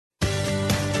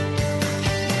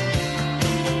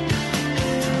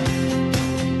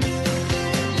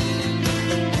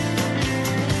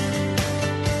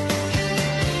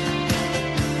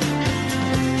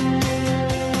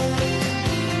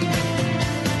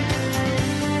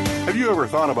you ever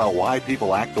thought about why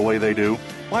people act the way they do?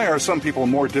 Why are some people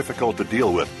more difficult to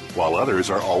deal with, while others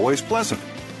are always pleasant?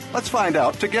 Let's find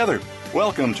out together.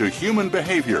 Welcome to Human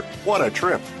Behavior. What a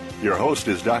trip. Your host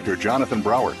is Dr. Jonathan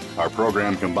Brower. Our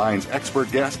program combines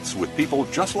expert guests with people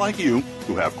just like you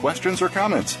who have questions or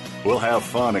comments. We'll have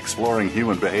fun exploring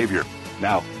human behavior.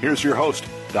 Now, here's your host,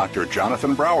 Dr.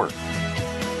 Jonathan Brower.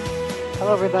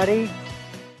 Hello, everybody.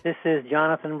 This is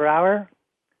Jonathan Brower.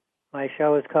 My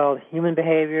show is called Human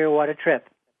Behavior, What a Trip.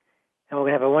 And we're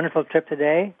going to have a wonderful trip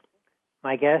today.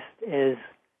 My guest is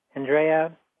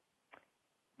Andrea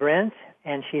Brandt,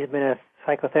 and she's been a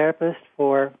psychotherapist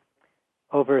for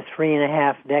over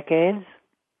 3.5 decades.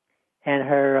 And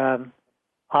her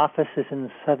office is in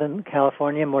Southern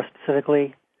California, more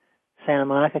specifically Santa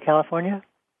Monica, California.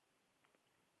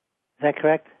 Is that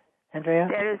correct, Andrea?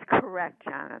 That is correct,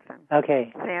 Jonathan.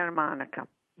 Okay. Santa Monica.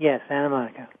 Yes, Santa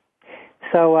Monica.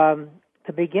 So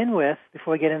to begin with,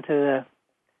 before we get into the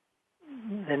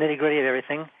nitty-gritty of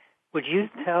everything, would you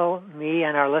tell me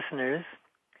and our listeners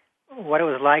what it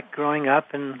was like growing up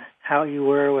and how you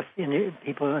were with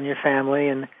people in your family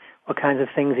and what kinds of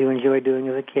things you enjoyed doing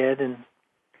as a kid, and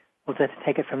we'll just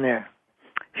take it from there.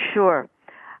 Sure.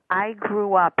 I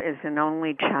grew up as an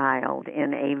only child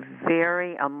in a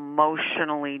very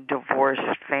emotionally divorced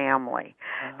family.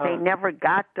 Uh-huh. They never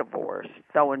got divorced,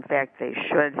 though in fact they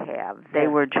should have. They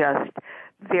were just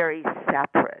very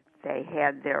separate. They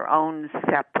had their own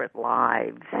separate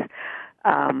lives.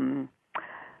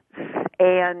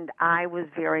 And I was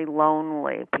very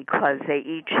lonely because they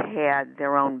each had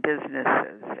their own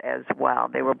businesses as well.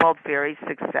 They were both very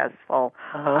successful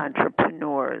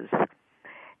entrepreneurs.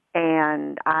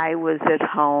 And I was at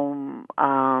home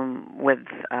with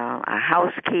a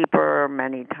housekeeper,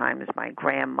 many times my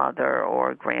grandmother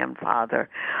or grandfather.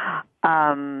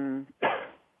 And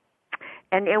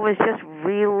it was just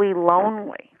really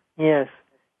lonely. Yes.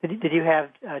 Did you have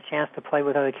a chance to play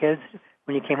with other kids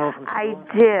when you came home from school?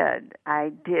 I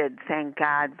did. Thank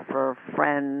God for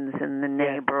friends in the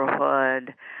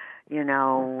neighborhood. You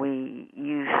know, we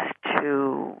used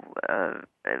to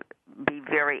be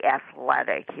very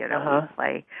athletic,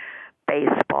 play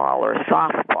baseball or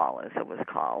softball, as it was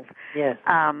called. Yes.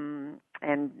 And,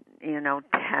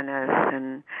 tennis.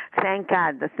 And thank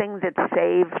God, the thing that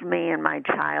saved me in my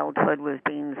childhood was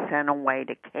being sent away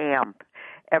to camp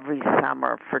every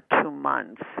summer for 2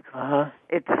 months. Uh-huh.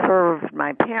 It served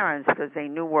my parents because they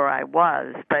knew where I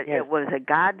was, but it was a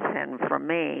godsend for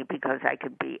me because I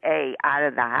could be, A, out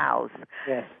of the house,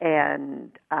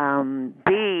 and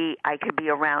B, I could be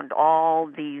around all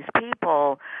these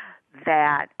people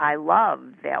that I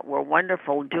loved, that were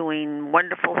wonderful, doing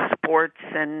wonderful sports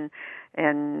and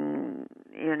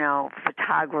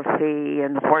photography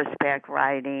and horseback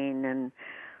riding and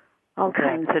all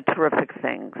kinds of terrific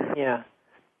things. Yeah.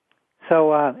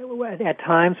 So at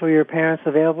times were your parents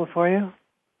available for you?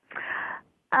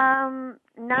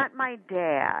 Not my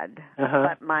dad,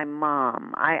 but my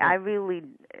mom. I really,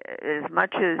 as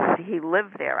much as he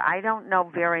lived there, I don't know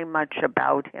very much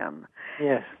about him.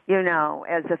 Yes.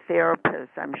 As a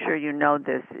therapist, I'm sure you know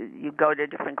this, you go to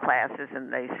different classes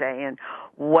and they say, and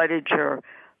what did your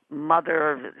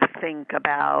mother think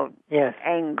about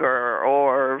anger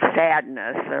or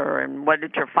sadness, and what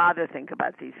did your father think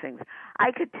about these things?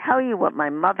 I could tell you what my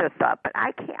mother thought, but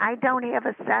I don't have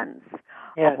a sense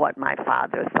of what my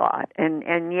father thought.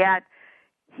 And yet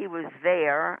he was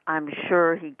there. I'm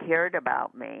sure he cared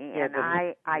about me, and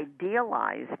I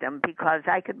idealized him because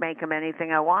I could make him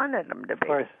anything I wanted him to be. Of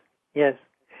course. Yes.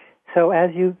 So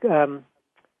as you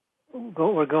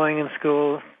were going in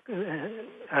school,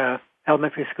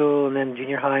 elementary school and then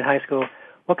junior high and high school,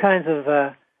 what kinds of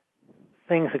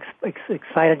things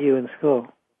excited you in school?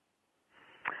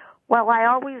 Well, I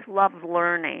always loved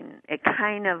learning.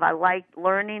 I liked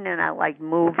learning and I liked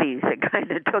movies. It kind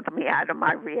of took me out of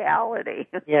my reality.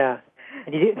 Yeah.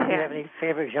 And did you have any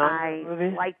favorite genre of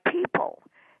movies? I like people.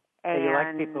 And, you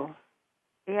like people?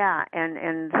 Yeah,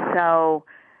 and so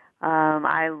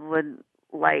I would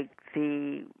like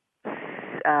the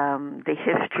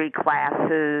history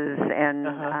classes,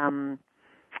 and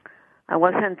I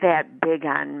wasn't that big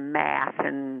on math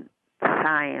and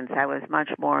science. I was much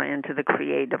more into the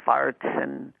creative arts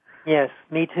and. Yes,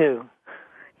 me too.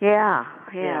 Yeah,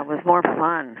 it was more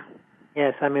fun.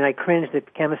 Yes, I mean I cringed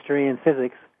at chemistry and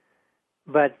physics,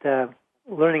 but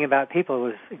learning about people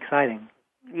was exciting.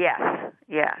 Yes.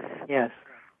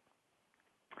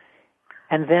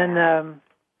 And then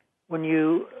when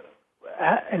you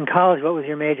in college, what was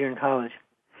your major in college?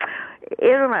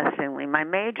 Interestingly, my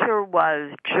major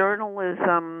was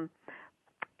journalism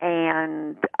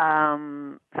and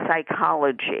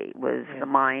psychology was the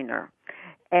minor.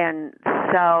 And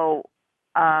so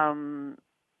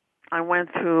I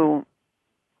went through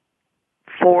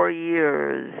 4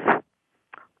 years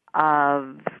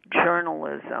of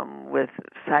journalism with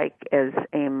psych as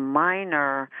a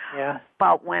minor. Yeah.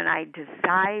 But when I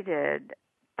decided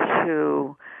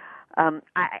to,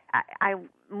 I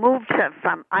moved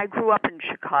I grew up in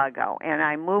Chicago, and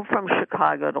I moved from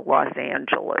Chicago to Los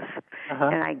Angeles,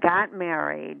 and I got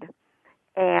married,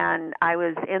 and I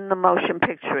was in the motion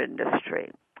picture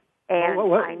industry. And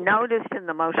I noticed in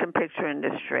the motion picture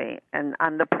industry and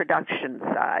on the production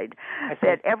side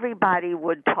that everybody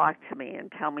would talk to me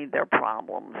and tell me their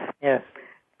problems. Yes.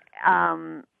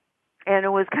 And it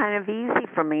was kind of easy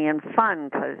for me and fun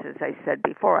because, as I said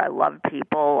before, I love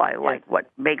people. I like what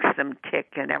makes them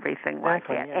tick and everything like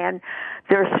that. Yes. And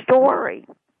their story.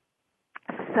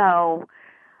 So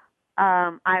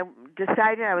I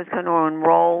decided I was going to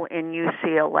enroll in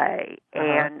UCLA,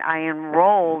 and I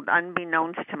enrolled,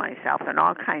 unbeknownst to myself, in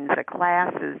all kinds of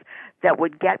classes that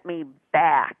would get me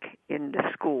back into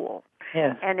school.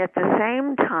 Yes. And at the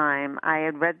same time, I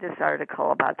had read this article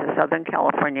about the Southern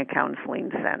California Counseling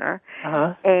Center,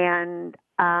 and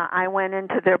I went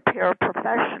into their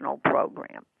paraprofessional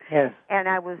program. Yes. And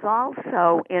I was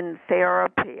also in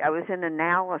therapy. I was in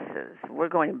analysis. We're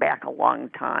going back a long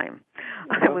time.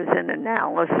 I was in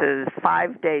analysis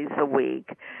 5 days a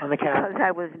week because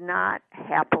I was not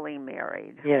happily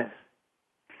married. Yes.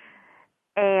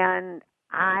 And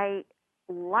I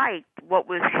liked what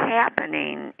was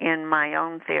happening in my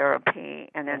own therapy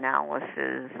and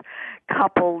analysis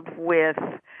coupled with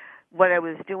what I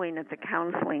was doing at the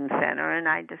counseling center, and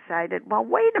I decided, well,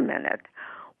 wait a minute.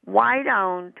 Why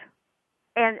don't,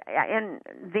 and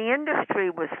the industry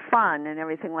was fun and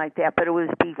everything like that, but it was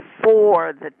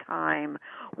before the time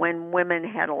when women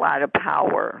had a lot of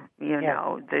power. You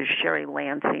know, the Sherry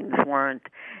Lansings weren't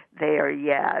there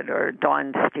yet, or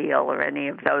Dawn Steele, or any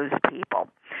of those people.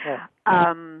 Yeah.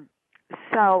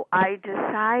 So I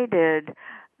decided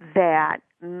that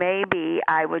maybe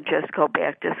I would just go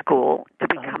back to school to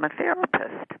become a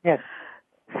therapist. Yes.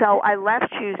 So I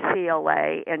left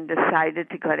UCLA and decided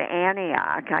to go to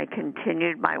Antioch. I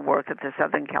continued my work at the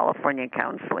Southern California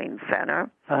Counseling Center.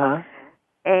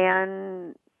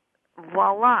 And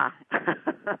voila.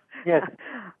 Yes.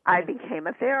 I became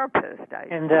a therapist.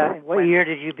 And what year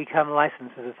did you become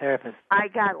licensed as a therapist? I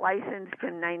got licensed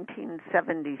in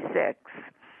 1976.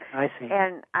 I see.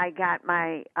 And I got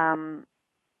my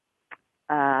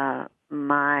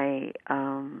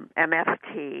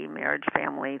M.F.T, Marriage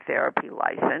Family Therapy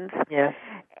license. Yes.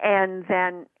 And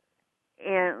then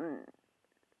in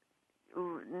a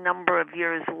number of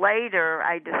years later,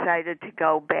 I decided to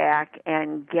go back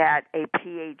and get a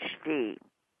Ph.D.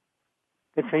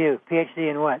 Good for you. Ph.D.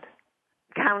 in what?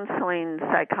 Counseling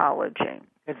psychology.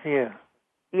 Good for you.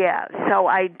 Yeah, so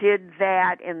I did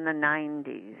that in the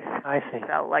 90s. I see.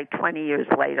 So like 20 years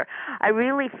later. I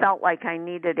really felt like I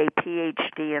needed a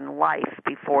Ph.D. in life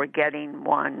before getting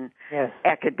one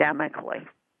academically.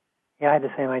 Yeah, I had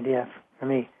the same idea for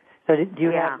me. So do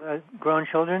you have grown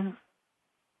children?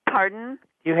 Pardon?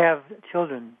 Do you have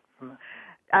children?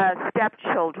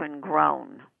 Stepchildren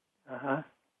grown.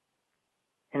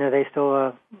 And are they still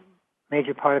a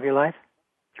major part of your life?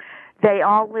 They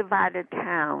all live out of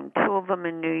town. 2 of them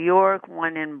in New York,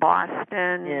 1 in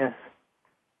Boston. Yes.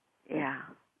 Yeah.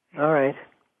 All right.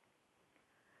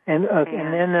 And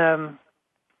then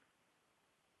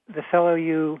the fellow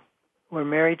you were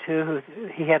married to,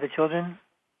 he had the children?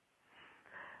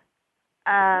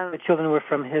 The children were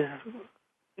from his...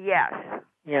 Yes.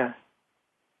 Yeah.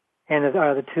 And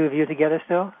are the 2 of you together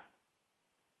still?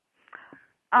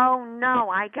 Oh, no.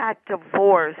 I got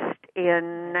divorced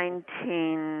in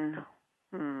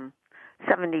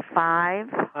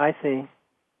 1975. I see.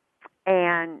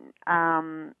 And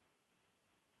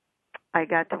I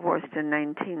got divorced in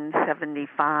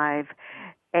 1975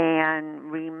 and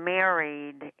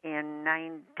remarried in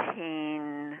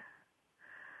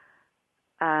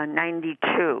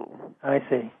 1992. I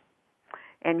see.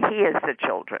 And he has the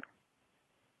children.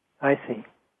 I see.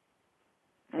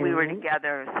 We were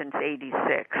together since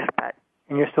 86, but...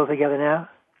 And you're still together now?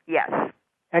 Yes.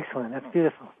 Excellent. That's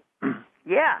beautiful.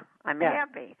 Yeah, I'm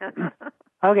happy.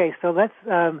 Okay, so let's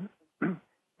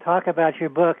talk about your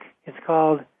book. It's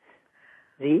called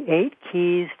The 8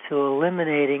 Keys to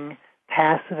Eliminating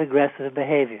Passive-Aggressive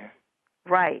Behavior.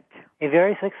 Right. A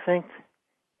very succinct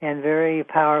and very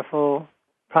powerful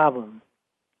problem.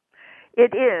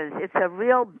 It is. It's a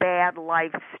real bad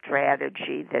life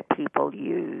strategy that people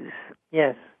use.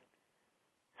 Yes.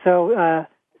 So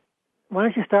why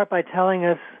don't you start by telling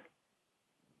us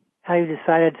how you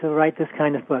decided to write this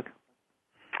kind of book?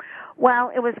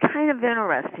 Well, it was kind of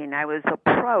interesting. I was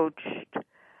approached.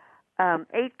 8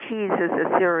 Keys is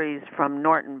a series from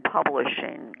Norton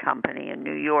Publishing Company in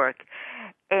New York,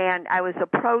 and I was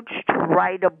approached to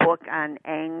write a book on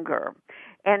anger.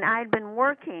 And I'd been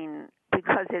working,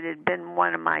 because it had been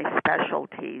one of my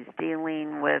specialties,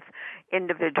 dealing with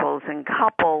individuals and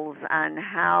couples on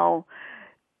how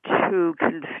to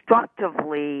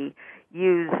constructively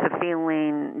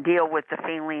deal with the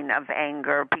feeling of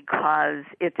anger, because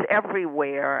it's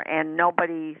everywhere and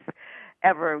nobody's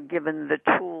ever given the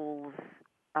tools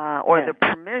or the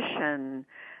permission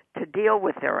to deal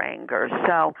with their anger.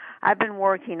 So I've been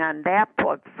working on that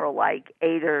book for like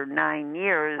 8 or 9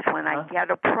 years when I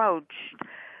get approached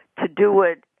to do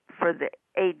it for the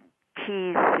 8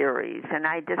 Keys series, and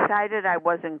I decided I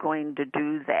wasn't going to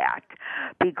do that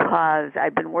because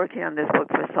I've been working on this book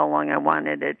for so long. I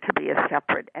wanted it to be a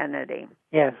separate entity.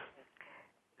 Yes.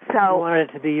 So you wanted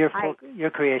it to be your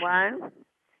creation. What?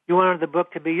 You wanted the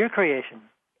book to be your creation.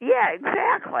 Yeah,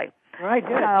 exactly. Right.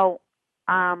 Good. So,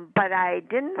 but I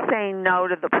didn't say no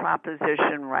to the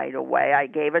proposition right away. I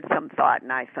gave it some thought,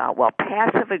 and I thought, well,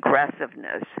 passive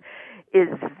aggressiveness is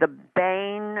the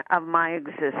bane of my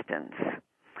existence.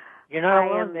 You're not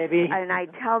alone, baby. And I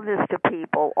tell this to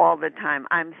people all the time.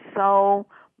 I'm so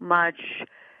much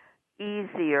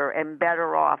easier and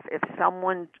better off if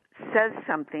someone says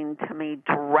something to me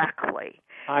directly.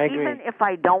 I agree. Even if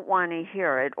I don't want to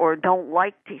hear it or don't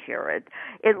like to hear it,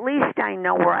 at least I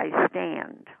know where I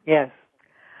stand. Yes.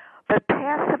 But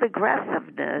passive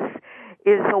aggressiveness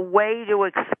is a way to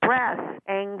express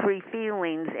angry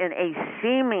feelings in a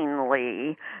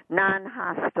seemingly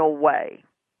non-hostile way.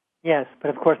 Yes, but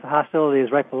of course the hostility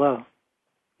is right below.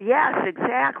 Yes,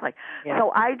 exactly. Yeah.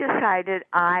 So I decided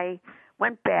I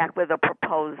went back with a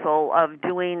proposal of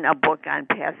doing a book on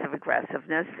passive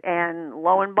aggressiveness, and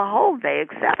lo and behold, they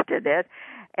accepted it.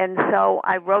 And so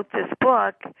I wrote this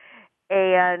book,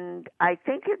 and I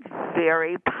think it's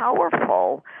very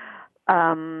powerful.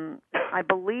 I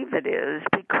believe it is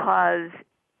because,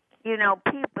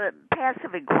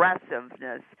 passive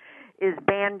aggressiveness is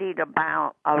bandied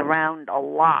around a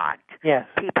lot. Yes.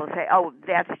 People say, oh,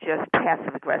 that's just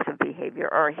passive-aggressive behavior,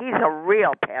 or he's a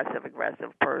real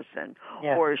passive-aggressive person,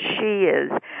 yes. or she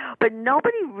is. But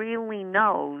nobody really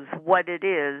knows what it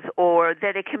is or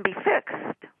that it can be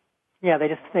fixed. Yeah, they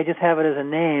just have it as a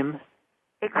name.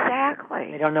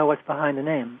 Exactly. They don't know what's behind the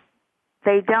name.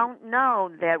 They don't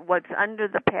know that what's under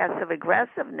the passive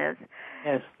aggressiveness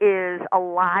yes. is a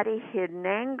lot of hidden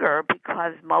anger,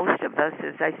 because most of us,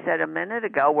 as I said a minute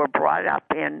ago, were brought up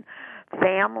in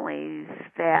families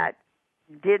that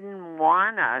didn't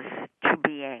want us to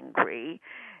be angry.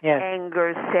 Yes.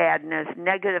 Anger, sadness,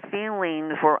 negative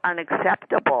feelings were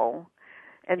unacceptable.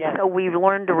 And yes. so we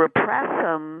learned to repress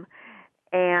them.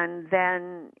 And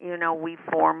then, we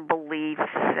form beliefs,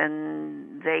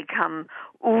 and they come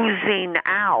oozing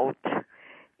out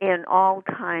in all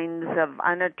kinds of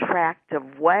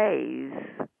unattractive ways.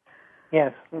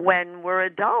 Yes. When we're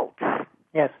adults.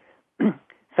 Yes.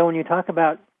 So when you talk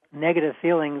about negative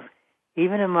feelings,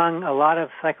 even among a lot of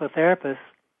psychotherapists,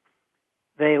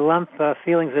 they lump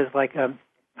feelings as like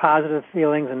positive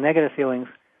feelings and negative feelings.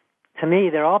 To me,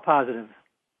 they're all positive.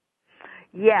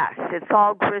 Yes, it's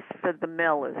all grist for the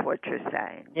mill is what you're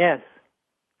saying. Yes.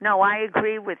 No, I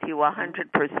agree with you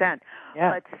 100%.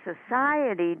 Yeah. But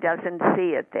society doesn't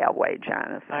see it that way,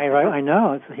 Jonathan. I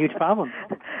know. It's a huge problem.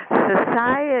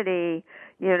 Society,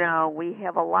 we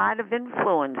have a lot of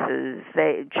influences.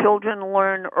 Children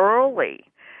learn early,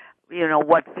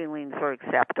 what feelings are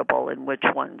acceptable and which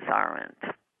ones aren't.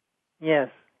 Yes.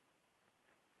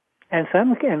 And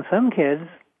some kids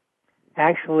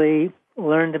actually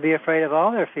learn to be afraid of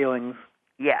all their feelings.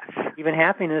 Yes. Even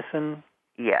happiness and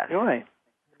joy.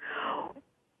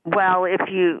 Well, if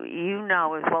you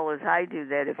know as well as I do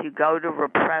that if you go to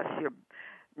repress your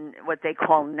what they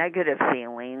call negative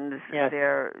feelings, yes.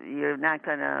 you're not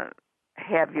going to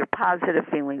have your positive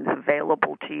feelings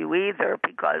available to you either,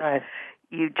 because right.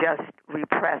 you just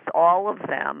repress all of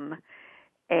them.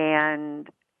 And,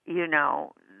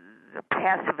 the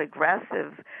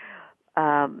passive-aggressive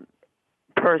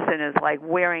person is like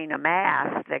wearing a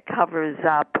mask that covers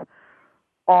up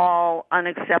all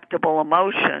unacceptable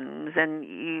emotions, and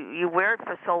you wear it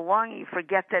for so long you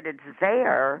forget that it's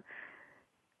there.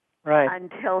 Right.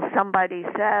 Until somebody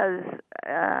says,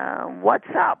 what's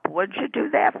up? What'd you do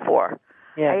that for?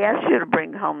 Yes. I asked you to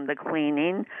bring home the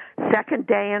cleaning, second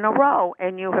day in a row,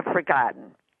 and you have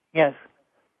forgotten. Yes.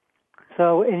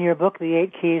 So in your book, The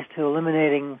 8 Keys to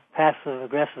Eliminating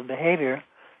Passive-Aggressive Behavior,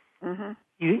 mm-hmm.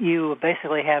 you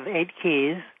basically have 8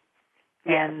 keys,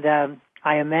 yes. and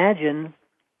I imagine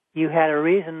you had a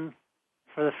reason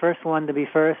for the first one to be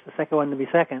first, the second one to be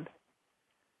second.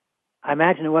 I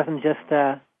imagine it wasn't just...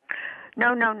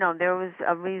 No. There was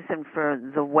a reason for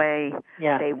the way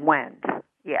they went.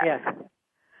 Yes.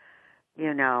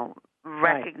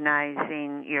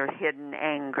 Recognizing your hidden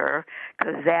anger,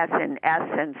 because that's in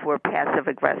essence where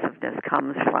passive-aggressiveness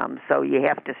comes from. So you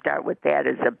have to start with that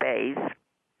as a base.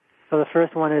 So the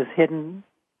first one is hidden...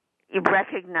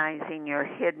 Recognizing your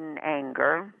hidden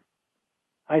anger.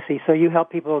 I see. So you help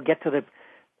people get to the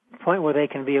point where they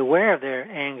can be aware of their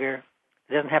anger.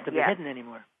 It doesn't have to be hidden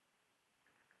anymore.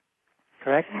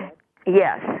 Correct?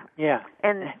 Yes. Yeah.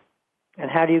 And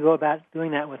how do you go about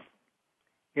doing that with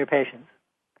your patients?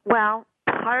 Well,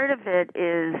 part of it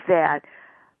is that,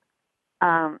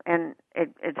 and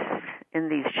it's in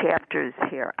these chapters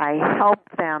here, I help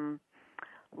them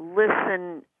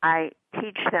listen. I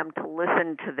teach them to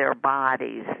listen to their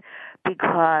bodies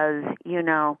because,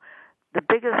 the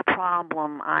biggest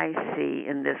problem I see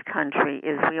in this country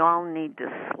is we all need to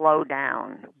slow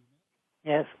down.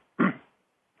 Yes.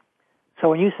 So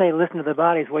when you say listen to the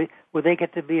bodies, would they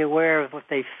get to be aware of what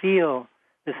they feel,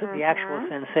 the actual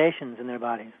sensations in their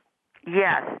bodies?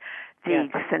 Yes, the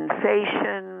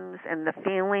sensations and the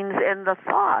feelings and the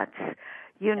thoughts.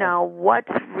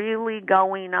 What's really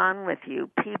going on with you.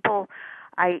 People,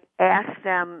 I ask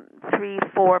them 3,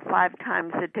 4, 5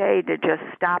 times a day to just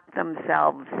stop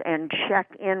themselves and check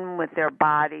in with their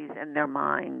bodies and their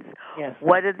minds. Yes.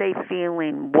 What are they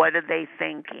feeling? What are they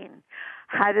thinking?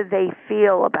 How do they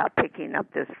feel about picking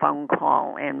up this phone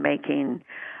call and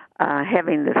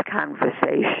having this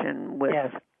conversation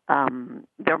with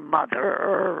their mother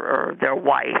or their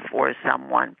wife or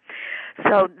someone?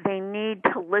 So they need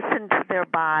to listen to their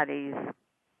bodies.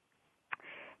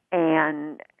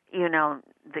 And,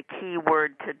 the key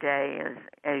word today is,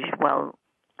 as well,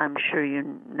 I'm sure you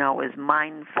know, is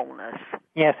mindfulness.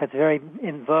 Yes, it's very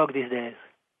in vogue these days.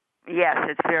 Yes,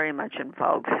 it's very much in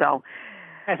vogue. So,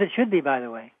 as it should be, by the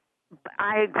way.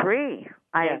 I agree.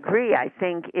 I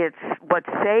think it's what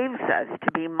saves us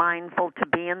to be mindful, to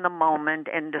be in the moment,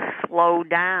 and to slow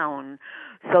down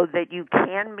so that you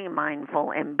can be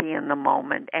mindful and be in the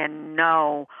moment and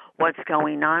know what's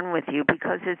going on with you,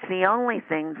 because it's the only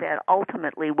thing that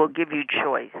ultimately will give you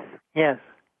choice. Yes.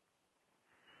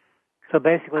 So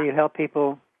basically you help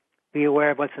people be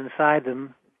aware of what's inside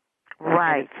them.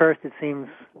 Right. And at first it seems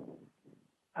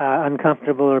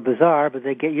uncomfortable or bizarre, but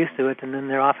they get used to it, and then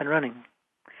they're off and running.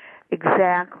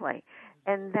 Exactly.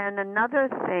 And then another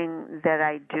thing that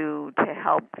I do to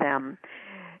help them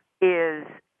is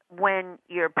when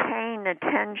you're paying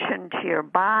attention to your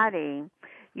body,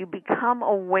 you become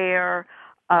aware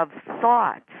of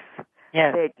thoughts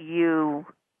that you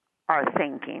are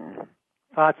thinking.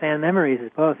 Thoughts and memories,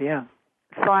 both, yeah.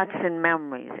 Thoughts and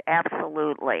memories,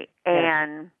 absolutely.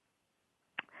 And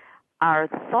our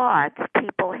thoughts,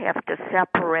 people have to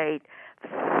separate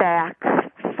facts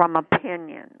from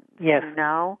opinions. Yes.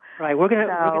 Right. We're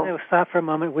gonna stop for a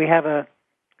moment. We have a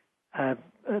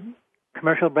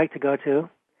commercial break to go to.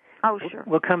 Oh, sure.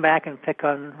 We'll come back and pick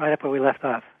on right up where we left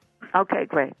off. Okay,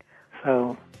 great.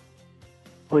 So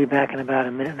we'll be back in about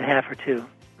a minute and a half or two.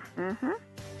 Mm-hmm.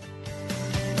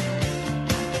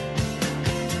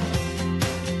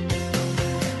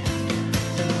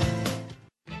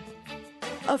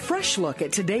 A fresh look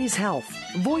at today's health.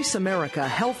 Voice America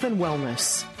Health and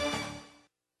Wellness.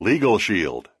 Legal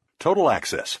Shield. Total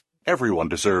access. Everyone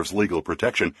deserves legal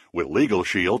protection. With Legal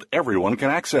Shield, everyone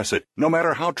can access it, no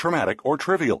matter how traumatic or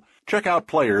trivial. Check out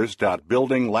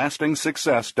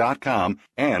players.buildinglastingsuccess.com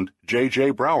and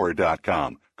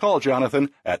jjbrower.com. Call Jonathan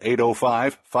at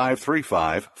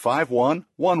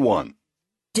 805-535-5111.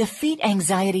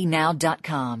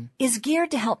 DefeatAnxietyNow.com is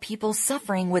geared to help people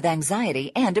suffering with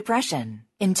anxiety and depression.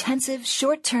 Intensive,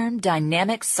 short-term,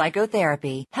 dynamic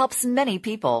psychotherapy helps many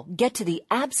people get to the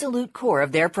absolute core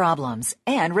of their problems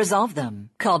and resolve them.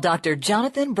 Call Dr.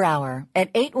 Jonathan Brower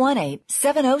at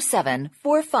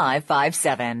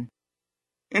 818-707-4557.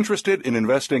 Interested in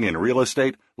investing in real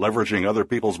estate, leveraging other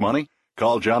people's money?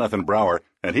 Call Jonathan Brower,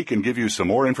 and he can give you some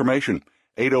more information.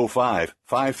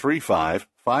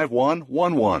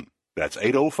 805-535-5111. That's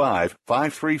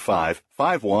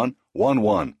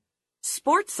 805-535-5111.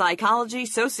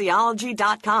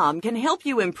 SportsPsychologySociology.com can help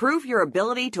you improve your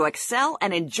ability to excel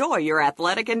and enjoy your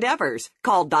athletic endeavors.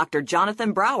 Call Dr.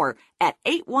 Jonathan Brower at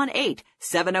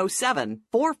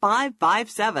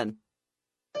 818-707-4557.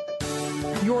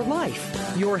 Your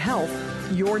life, your health,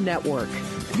 your network.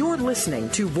 You're listening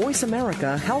to Voice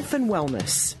America Health and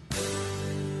Wellness.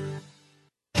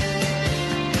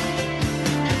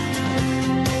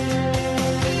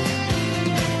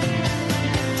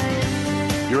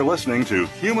 You're listening to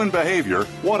Human Behavior,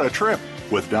 What a Trip,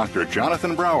 with Dr.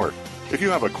 Jonathan Brower. If you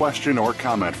have a question or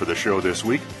comment for the show this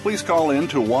week, please call in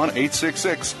to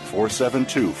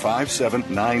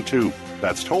 1-866-472-5792.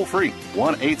 That's toll free,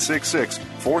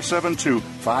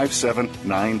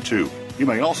 1-866-472-5792. You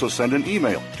may also send an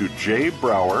email to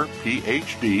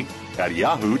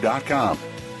jbrowerphd@yahoo.com.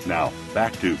 Now,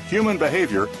 back to Human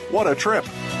Behavior. What a trip.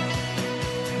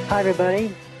 Hi,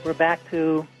 everybody. We're back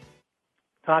to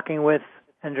talking with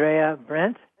Andrea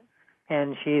Brandt,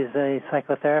 and she's a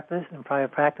psychotherapist in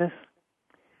private practice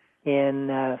in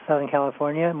Southern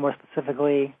California, more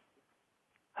specifically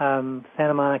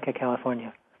Santa Monica,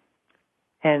 California.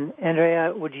 And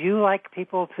Andrea, would you like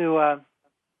people to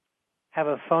have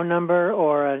a phone number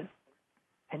or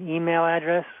an email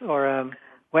address or a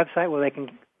website where they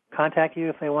can contact you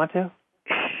if they want to?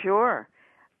 Sure.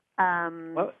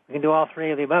 Well, we can do all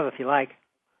three of the above if you like.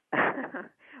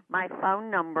 My phone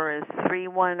number is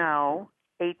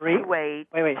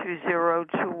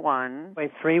 310-828-2021.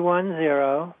 Wait,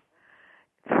 310.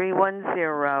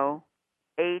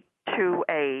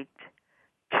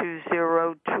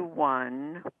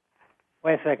 310-828-2021.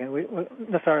 Wait a second.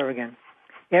 Let's start over again.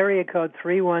 Area code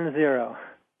 310.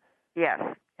 Yes.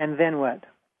 And then what?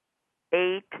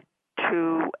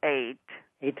 828.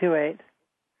 828.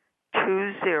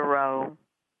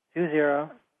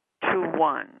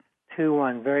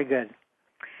 2021. Very good.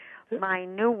 My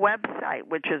new website,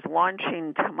 which is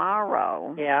launching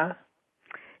tomorrow,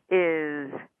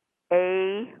 is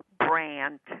A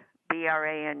Brandt,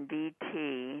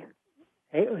 B-R-A-N-D-T.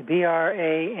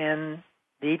 B-R-A-N-D-T.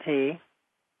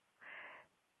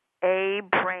 A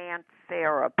Brandt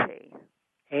Therapy.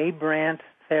 A Brandt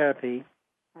Therapy.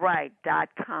 Right,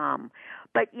 .com.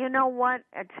 But you know what?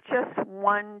 It's just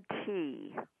one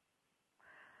T.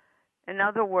 In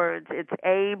other words, it's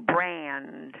A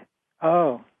Brand.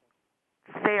 Oh.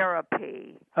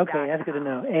 Therapy. Okay, that's good to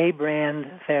know. A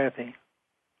Brand Therapy.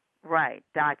 Right,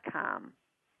 .com.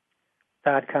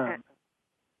 .com.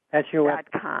 That's your web.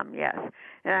 .com, yes.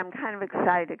 And I'm kind of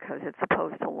excited because it's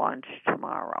supposed to launch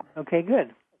tomorrow. Okay,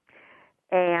 good.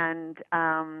 And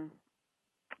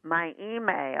my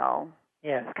email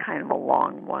is kind of a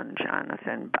long one,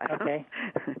 Jonathan, but okay.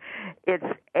 It's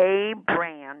A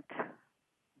Brandt,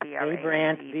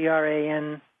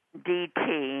 B-R-A-N-D-T,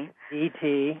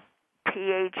 D-T,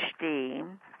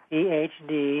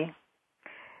 Ph.D,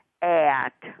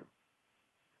 at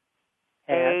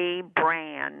A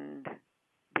Brand,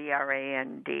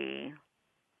 B-R-A-N-D,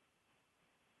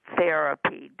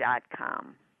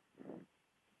 therapy.com.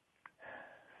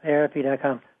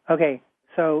 Therapy.com. Okay,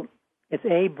 so it's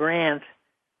A Brandt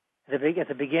at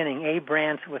the beginning, A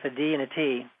Brandt with a D and a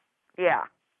T. Yeah.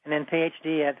 And then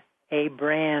Ph.D. at A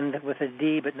Brand with a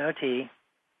D but no T.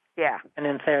 Yeah. And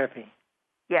then therapy.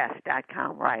 Yes,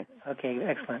 .com, right. Okay,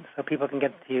 excellent. So people can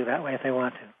get to you that way if they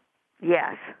want to.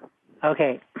 Yes.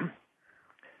 Okay.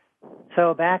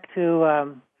 So back to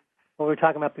what we were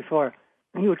talking about before.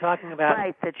 You were talking about...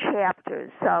 Right, the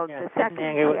chapters. So the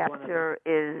second chapter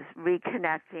is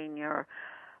reconnecting your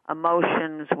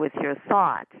emotions with your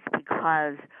thoughts,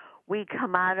 because we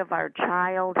come out of our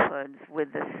childhoods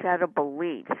with a set of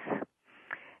beliefs,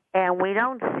 and we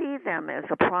don't see them as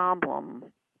a problem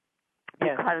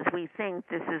because we think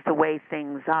this is the way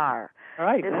things are.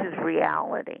 Right. This is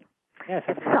reality. Yes.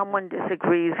 If someone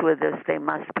disagrees with us, they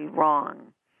must be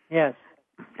wrong. Yes.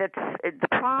 The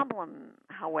problem,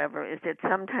 however, is that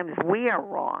sometimes we are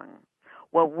wrong.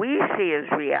 What we see as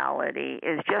reality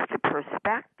is just a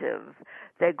perspective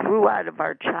that grew out of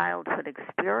our childhood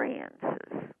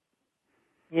experiences.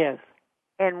 Yes.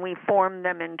 And we form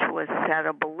them into a set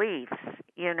of beliefs.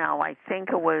 You know, I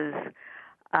think it was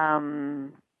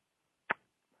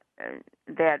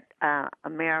that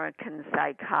American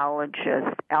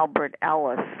psychologist Albert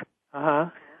Ellis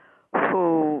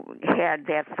who had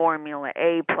that formula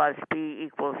A plus B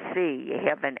equals C. You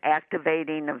have an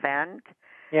activating event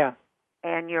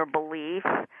and your belief,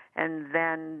 and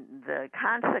then the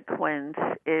consequence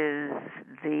is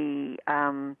the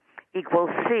equals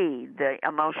C, the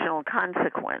emotional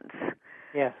consequence.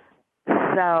 Yes.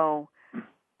 So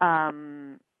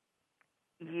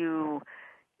you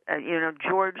know,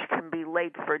 George can be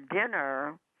late for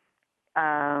dinner.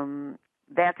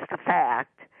 That's the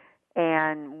fact.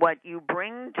 And what you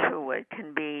bring to it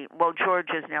can be, well, George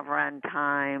is never on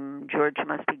time. George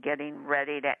must be getting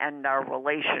ready to end our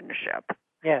relationship.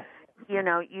 Yes. You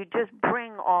know, you just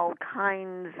bring all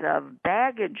kinds of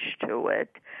baggage to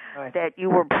it that you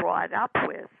were brought up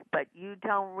with, but you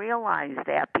don't realize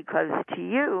that because to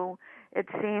you it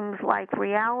seems like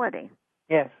reality.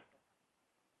 Yes.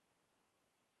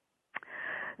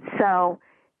 So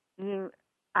you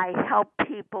I help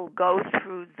people go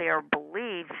through their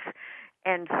beliefs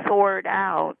and sort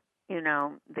out,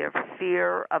 their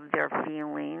fear of their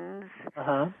feelings,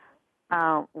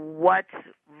 what's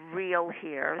real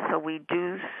here. So we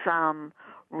do some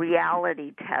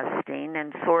reality testing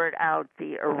and sort out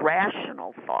the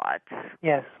irrational thoughts.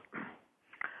 Yes.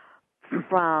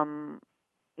 From,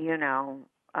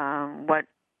 what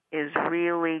is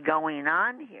really going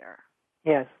on here.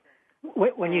 Yes.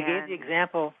 When you gave the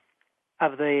example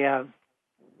of the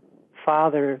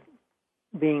father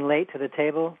being late to the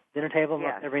dinner table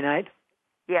every night.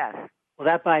 Yes. Well,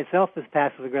 that by itself is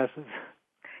passive-aggressive.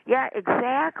 Yeah,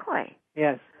 exactly.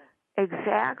 Yes.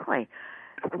 Exactly.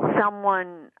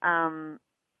 Someone,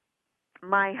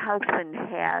 my husband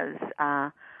has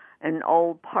an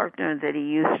old partner that he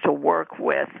used to work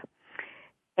with,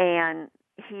 and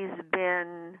he's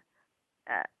been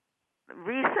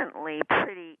recently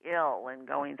pretty ill and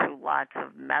going through lots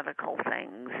of medical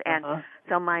things. And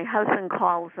so my husband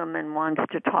calls him and wants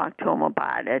to talk to him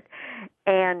about it.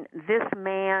 And this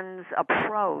man's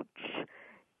approach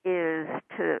is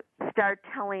to start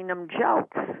telling him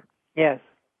jokes. Yes.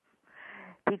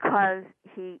 Because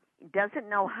he doesn't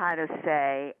know how to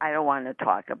say, I don't want to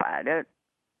talk about it.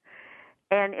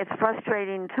 And it's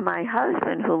frustrating to my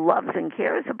husband, who loves and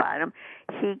cares about him.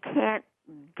 He can't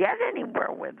get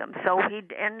anywhere with him. So he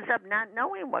ends up not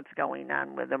knowing what's going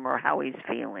on with him or how he's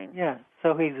feeling. Yeah.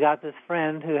 So he's got this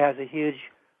friend who has a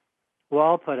huge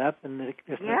wall put up, and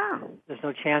there's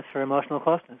no chance for emotional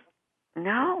closeness.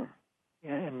 No.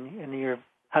 Yeah, and your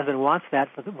husband wants that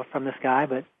from this guy,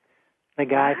 but the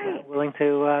guy's not willing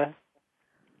to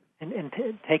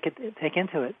take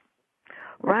into it.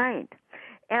 Right.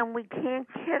 And we can't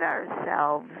kid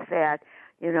ourselves that,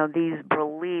 these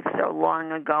beliefs are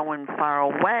long ago and far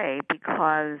away,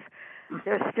 because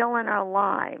they're still in our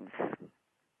lives.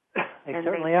 They and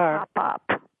certainly they are. Pop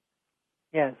up.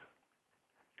 Yes.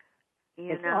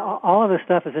 All of this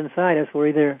stuff is inside us. We're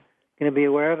either going to be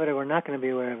aware of it or we're not going to be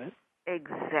aware of it.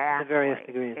 Exactly. To various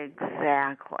degrees.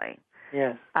 Exactly.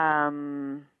 Yes.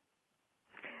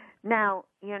 Now,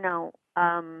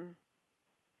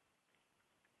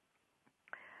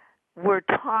 we're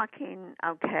talking,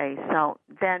 okay, so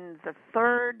then the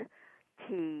third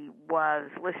T was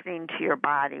listening to your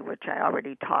body, which I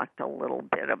already talked a little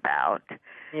bit about.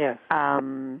 Yes.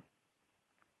 And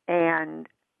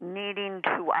needing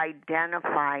to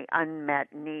identify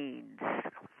unmet needs,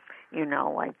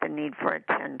 like the need for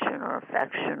attention or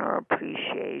affection or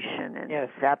appreciation and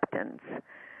acceptance.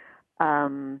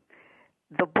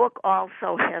 The book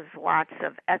also has lots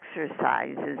of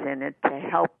exercises in it to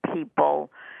help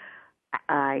people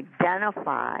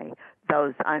identify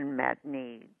those unmet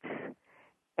needs.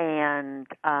 And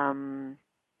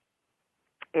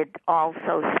it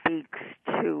also speaks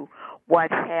to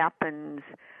what happens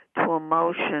to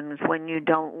emotions when you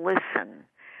don't listen,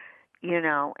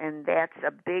 and that's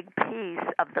a big piece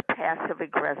of the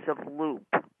passive-aggressive loop.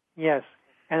 Yes.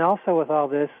 And also with all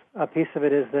this, a piece of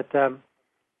it is that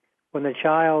when the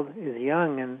child is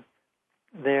young and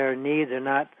their needs are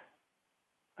not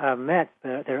met,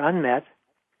 they're unmet,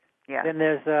 then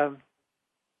there's a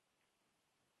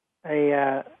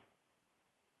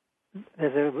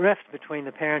rift between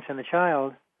the parents and the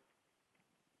child,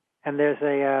 and there's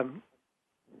an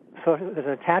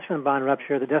attachment bond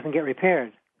rupture that doesn't get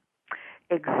repaired.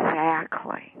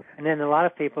 Exactly. And then a lot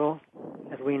of people,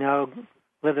 as we know,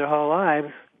 live their whole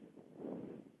lives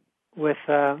with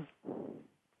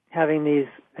having these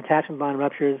attachment bond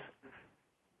ruptures,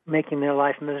 making their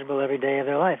life miserable every day of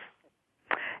their life.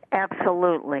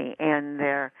 Absolutely. And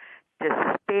they're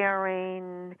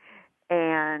despairing,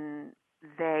 and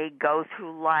they go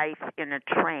through life in a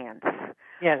trance.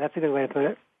 Yeah, that's a good way to put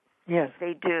it. Yes.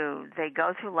 They do. They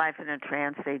go through life in a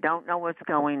trance. They don't know what's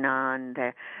going on.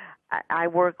 I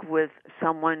work with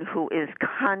someone who is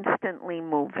constantly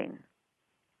moving.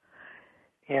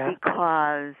 Yeah.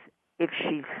 Because if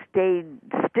she stayed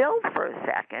still for a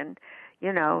second,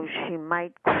 she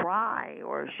might cry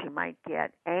or she might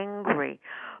get angry.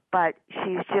 But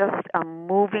she's just a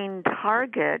moving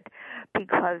target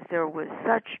because there was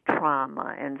such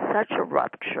trauma and such a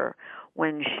rupture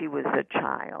when she was a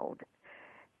child.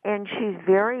 And she's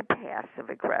very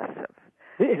passive-aggressive.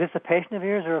 Is this a patient of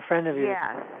yours or a friend of yours?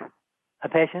 Yes. A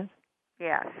patient?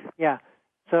 Yes. Yeah.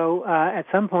 So at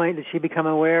some point, did she become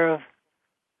aware of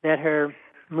that her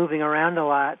moving around a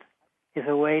lot is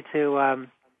a way to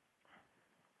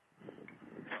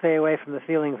stay away from the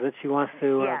feelings that she wants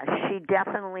to... Yes, she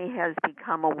definitely has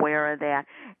become aware of that.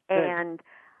 And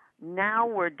now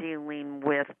we're dealing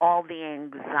with all the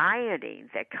anxiety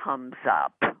that comes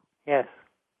up. Yes.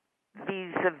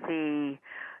 Vis-a-vis,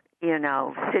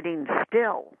 sitting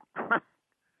still.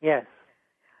 Yes.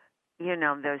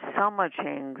 There's so much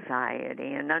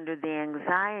anxiety, and under the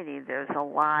anxiety, there's a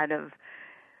lot of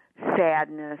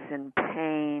sadness and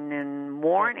pain and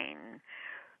mourning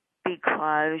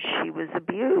because she was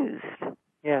abused.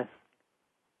 Yes.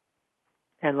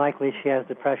 And likely she has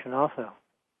depression also.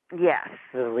 Yes.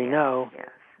 Because we know,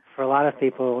 for a lot of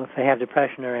people, if they have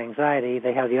depression or anxiety,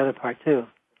 they have the other part too.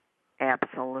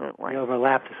 Absolutely. They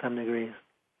overlap to some degrees.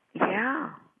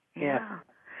 Yeah.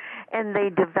 And they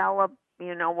develop,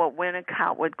 what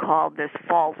Winnicott would call this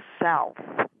false self.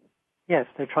 Yes,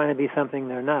 they're trying to be something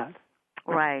they're not.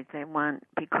 Right.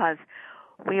 Because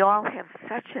we all have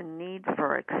such a need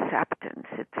for acceptance.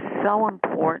 It's so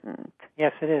important.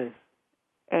 Yes, it is.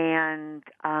 And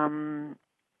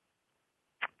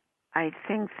I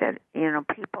think that,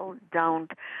 people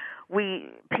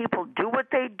people do what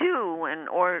they do,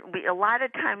 a lot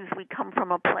of times we come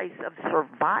from a place of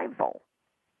survival.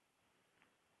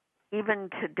 Even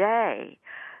today.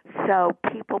 So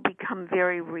people become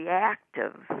very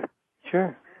reactive.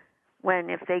 Sure. When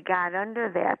if they got under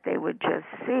that, they would just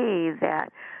see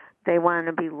that they want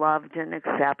to be loved and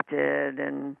accepted.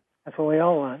 And that's what we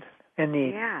all want and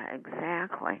need. Yeah,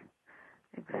 exactly.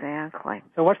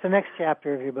 So what's the next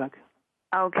chapter of your book?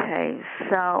 Okay,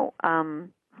 so the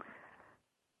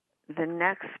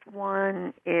next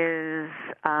one is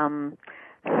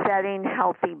setting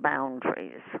healthy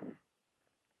boundaries.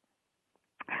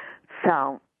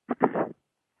 So give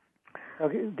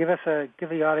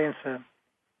the audience an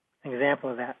example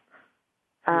of that.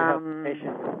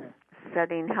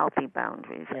 Setting healthy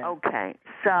boundaries. Yeah. Okay,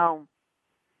 so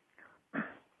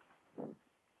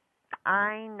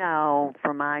I know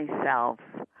for myself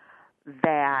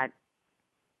that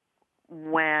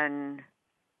when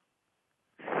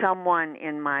someone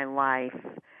in my life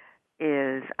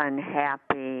is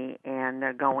unhappy and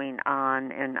they're going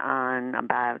on and on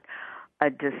about a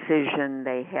decision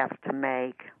they have to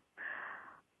make,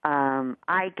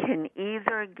 I can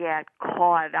either get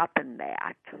caught up in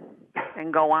that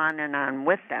and go on and on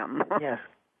with them. Yes.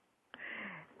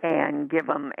 And give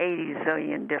them 80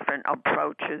 zillion different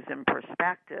approaches and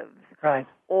perspectives. Right.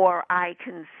 Or I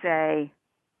can say,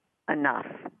 enough.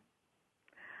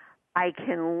 I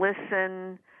can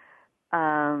listen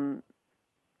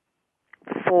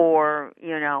for,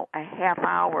 a half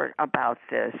hour about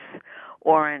this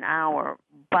or an hour,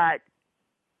 but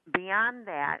beyond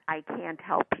that, I can't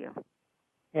help you.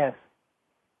 Yes.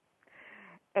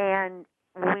 And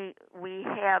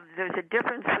there's a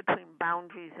difference between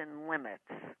boundaries and limits.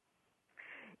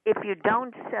 If you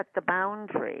don't set the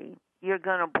boundary, you're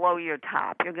going to blow your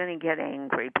top. You're going to get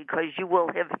angry because you will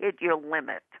have hit your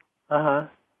limit. Uh-huh.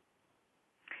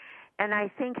 And I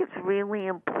think it's really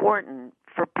important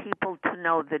for people to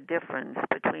know the difference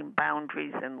between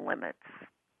boundaries and limits.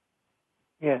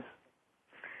 Yes.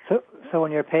 So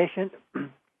when your patient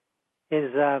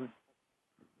is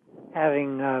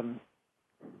having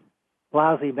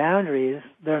lousy boundaries,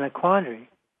 they're in a quandary.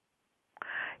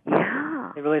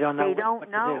 Yeah. They really don't know They don't what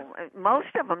know. to do.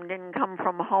 Most of them didn't come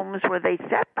from homes where they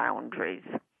set boundaries.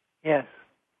 Yes.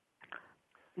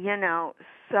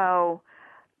 So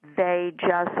they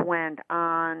just went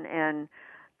on and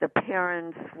the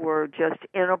parents were just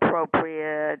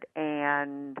inappropriate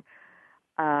and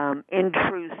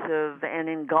intrusive and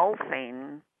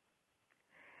engulfing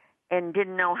and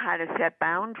didn't know how to set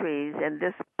boundaries. And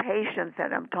this patient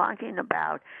that I'm talking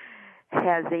about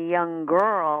has a young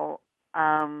girl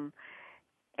and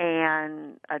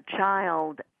a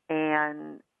child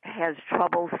and has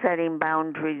trouble setting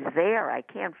boundaries there. I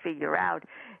can't figure out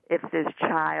if this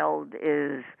child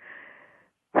is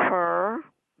her,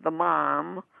 the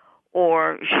mom,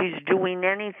 or she's doing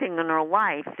anything in her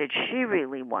life that she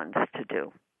really wants to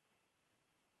do.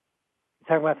 You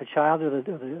talking about the child or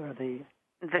the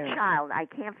child. I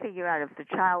can't figure out if the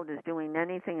child is doing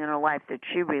anything in her life that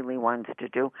she really wants to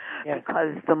do,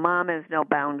 because the mom has no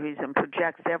boundaries and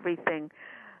projects everything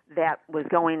that was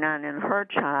going on in her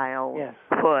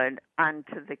childhood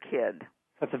onto the kid.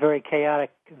 So it's a very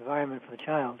chaotic environment for the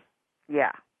child.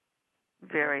 Yeah.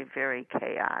 Very, very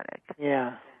chaotic.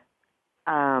 Yeah.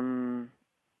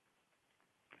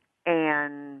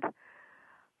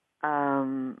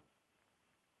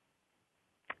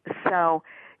 So,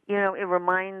 it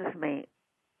reminds me,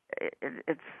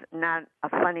 it's not a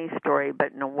funny story,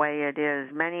 but in a way it is.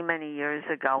 Many, many years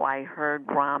ago, I heard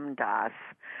Ram Dass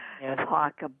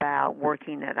talk about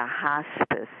working at a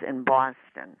hospice in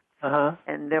Boston. Uh-huh.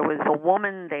 And there was a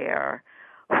woman there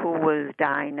who was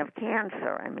dying of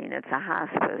cancer. I mean, it's a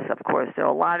hospice. Of course, there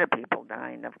are a lot of people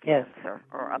dying of cancer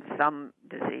or of some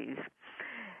disease.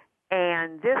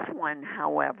 And this one,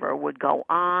 however, would go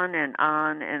on and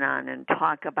on and on and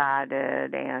talk about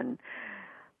it and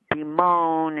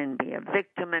bemoan and be a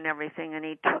victim and everything. And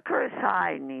he took her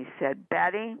aside and he said,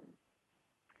 Betty,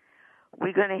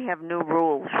 we're going to have new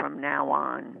rules from now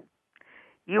on.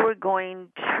 You are going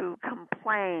to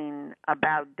complain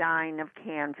about dying of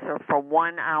cancer for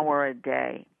 1 hour a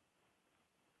day.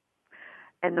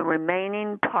 And the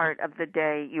remaining part of the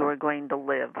day, you are going to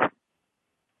live.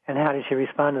 And how did she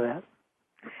respond to that?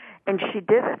 And she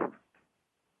did it.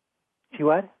 She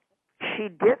what? She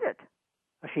did it.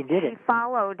 Oh, she did it. She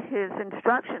followed his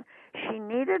instruction. She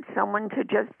needed someone to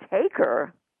just take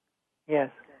her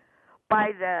Yes.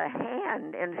 by the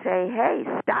hand and say, hey,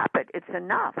 stop it. It's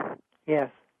enough. Yes.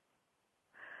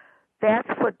 That's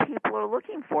what people are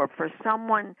looking for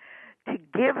someone to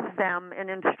give them an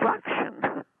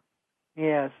instruction.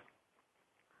 Yes.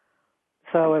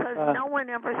 So because no one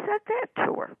ever said that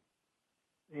to her.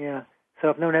 Yeah. So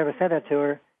if no one ever said that to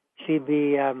her, she'd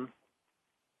be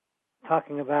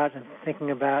talking about and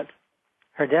thinking about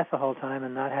her death the whole time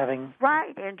and not having...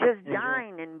 Right, and just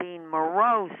dying and being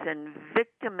morose and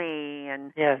victim-y.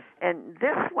 And, yes. And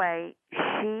this way,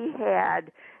 she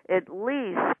had at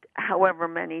least however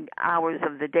many hours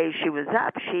of the day she was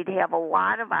up, she'd have a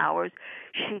lot of hours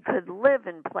she could live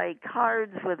and play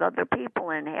cards with other people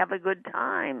and have a good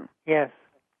time. Yes.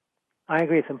 I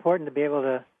agree. It's important to be able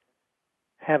to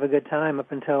have a good time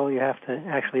up until you have to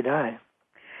actually die.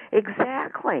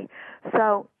 Exactly.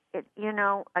 So,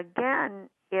 again,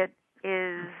 it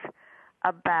is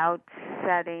about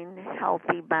setting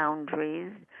healthy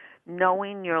boundaries,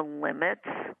 knowing your limits.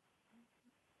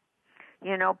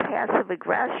 Passive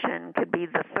aggression could be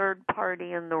the third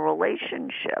party in the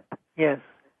relationship. Yes.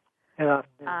 So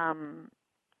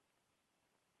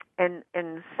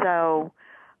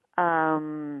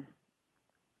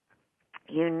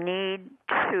you need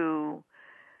to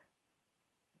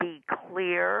be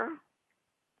clear.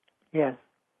 Yes.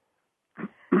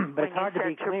 But it's hard to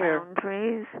be clear.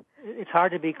 Boundaries. It's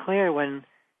hard to be clear when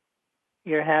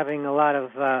you're having a lot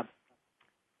of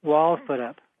walls put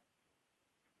up.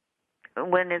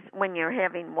 When you're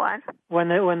having what? When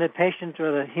the patient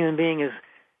or the human being is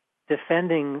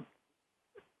defending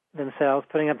themselves,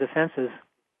 putting up defenses.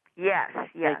 Yes.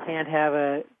 They can't have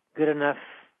a good enough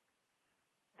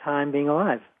time being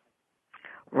alive.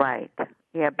 Right.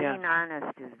 Yeah, being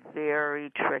honest is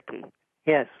very tricky.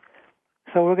 Yes.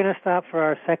 So we're going to stop for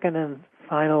our second and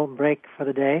final break for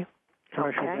the day,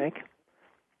 commercial break.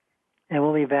 And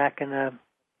we'll be back in a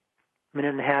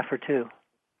minute and a half or two.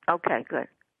 Okay, good.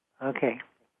 Okay.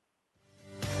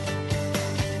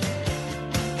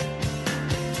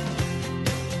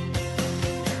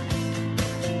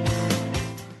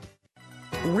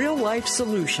 Real Life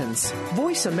Solutions.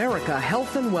 Voice America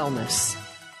Health and Wellness.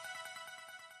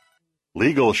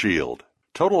 Legal Shield.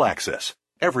 Total access.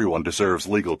 Everyone deserves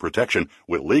legal protection.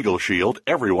 With Legal Shield,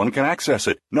 everyone can access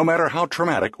it, no matter how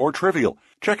traumatic or trivial.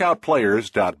 Check out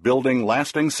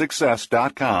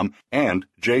players.buildinglastingsuccess.com and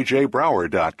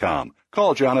jjbrower.com.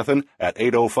 Call Jonathan at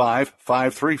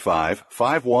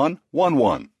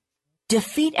 805-535-5111.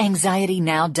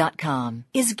 DefeatAnxietyNow.com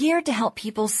is geared to help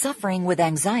people suffering with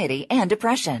anxiety and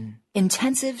depression.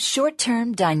 Intensive,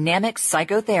 short-term, dynamic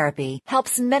psychotherapy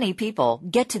helps many people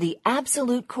get to the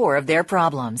absolute core of their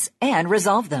problems and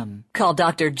resolve them. Call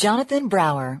Dr. Jonathan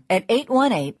Brower at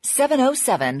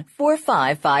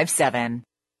 818-707-4557.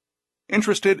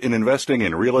 Interested in investing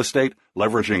in real estate,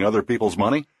 leveraging other people's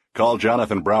money? Call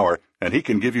Jonathan Brower, and he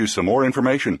can give you some more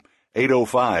information.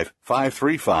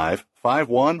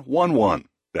 805-535-5111.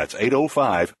 That's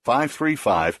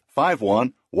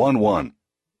 805-535-5111.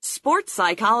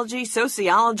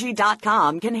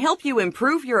 SportsPsychologySociology.com can help you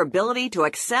improve your ability to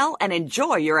excel and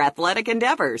enjoy your athletic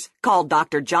endeavors. Call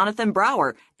Dr. Jonathan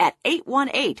Brower at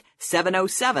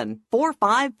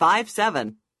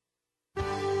 818-707-4557.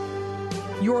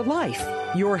 Your life,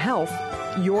 your health,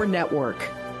 your network.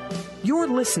 You're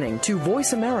listening to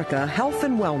Voice America Health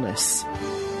and Wellness.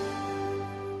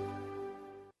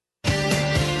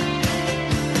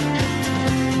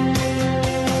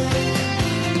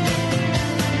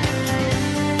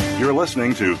 You're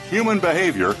listening to Human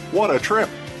Behavior, What a Trip,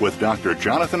 with Dr.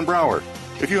 Jonathan Brower.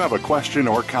 If you have a question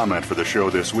or comment for the show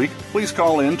this week, please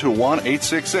call in to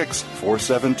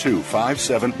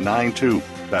 1-866-472-5792.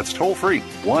 That's toll free,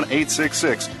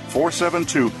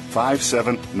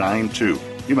 1-866-472-5792.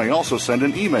 You may also send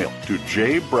an email to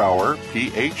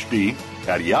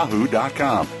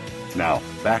jbrowerphd@yahoo.com. Now,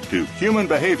 back to Human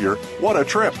Behavior, What a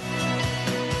Trip.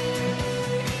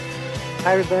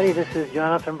 Hi, everybody. This is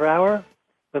Jonathan Brower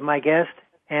with my guest,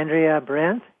 Andrea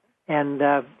Brandt, and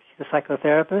she's a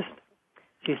psychotherapist.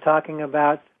 she's talking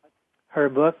about her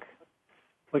book,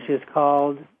 which is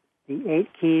called The 8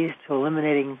 Keys to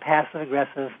Eliminating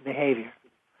Passive-Aggressive Behavior.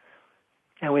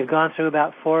 And we've gone through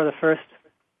about 4 of the first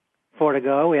 4 to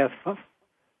go. We have 4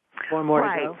 more to go.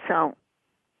 Right. So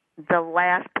the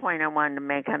last point I wanted to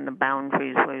make on the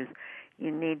boundaries was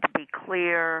you need to be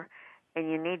clear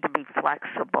and you need to be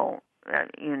flexible.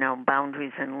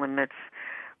 Boundaries and limits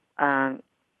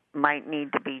might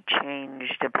need to be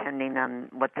changed depending on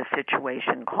what the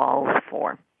situation calls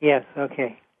for. Yes,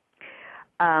 okay.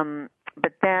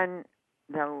 But then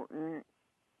the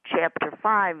chapter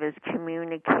 5 is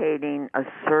communicating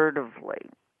assertively,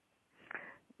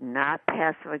 not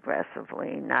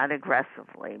passive-aggressively, not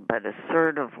aggressively, but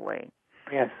assertively.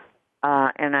 Yes.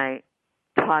 And I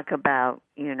talk about,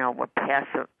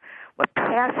 what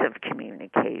passive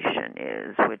communication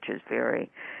is, which is very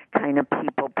kind of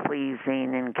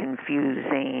people-pleasing and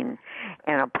confusing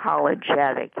and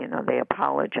apologetic. They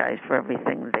apologize for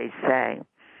everything they say.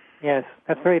 Yes,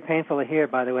 that's very painful to hear,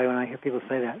 by the way, when I hear people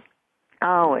say that.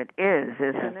 Oh, it is,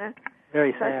 isn't it?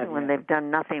 Very sad. Especially when they've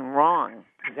done nothing wrong.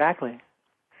 Exactly.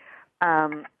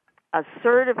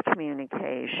 Assertive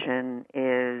communication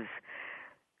is,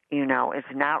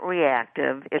 it's not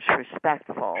reactive, it's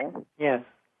respectful. Yes.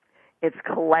 It's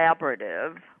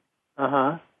collaborative.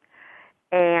 Uh-huh.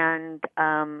 And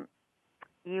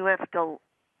you have to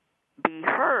be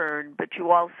heard, but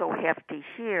you also have to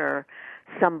hear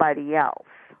somebody else.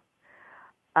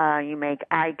 You make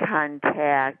eye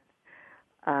contact,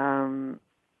 have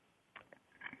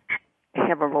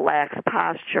a relaxed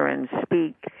posture, and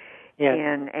speak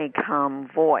in a calm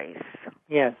voice.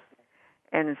 Yes.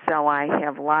 And so I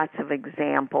have lots of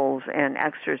examples and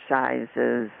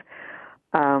exercises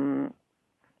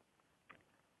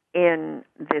in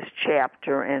this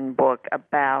chapter and book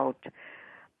about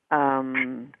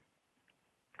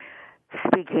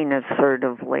speaking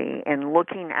assertively and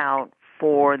looking out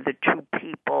for the two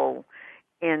people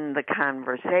in the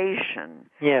conversation.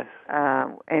 Yes.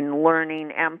 And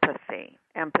learning empathy.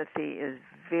 Empathy is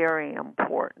very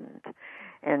important.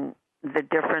 And the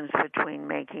difference between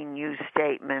making you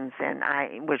statements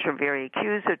which are very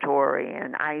accusatory,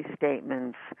 and I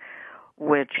statements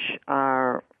which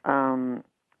are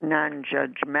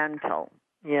non-judgmental.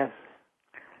 Yes.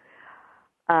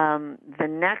 The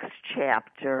next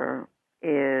chapter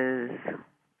is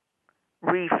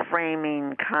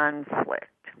reframing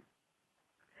conflict.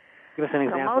 Give us an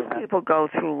example. So most people go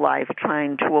through life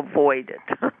trying to avoid it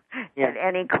at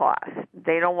any cost.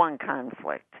 They don't want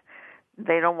conflict.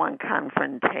 They don't want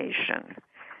confrontation.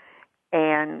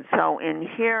 And so in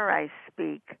here I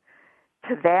speak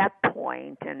to that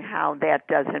point and how that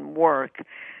doesn't work,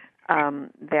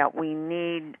 that we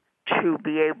need to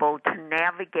be able to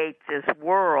navigate this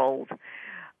world,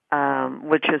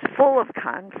 which is full of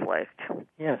conflict,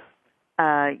 yes,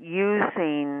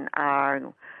 using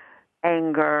our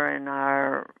anger and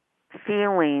our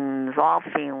feelings, all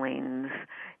feelings,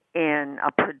 in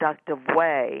a productive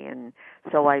way. And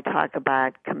so I talk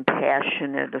about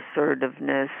compassionate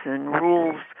assertiveness and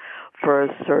rules for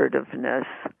assertiveness,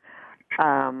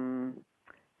 and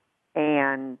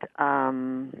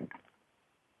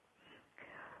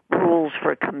rules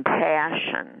for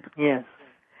compassion. Yes.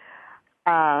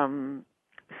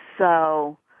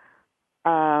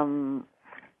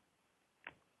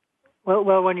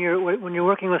 Well, when you're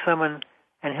working with someone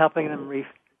and helping them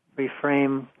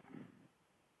reframe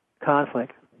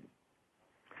conflict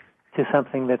to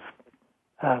something that's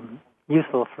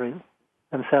useful for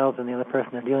themselves and the other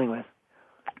person they're dealing with.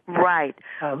 Right.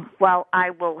 Well, I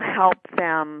will help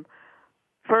them.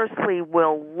 Firstly,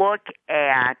 we'll look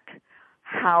at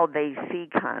how they see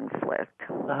conflict.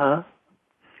 Uh-huh.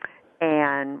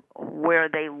 And where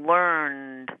they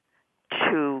learned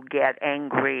to get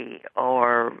angry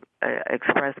or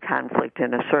express conflict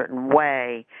in a certain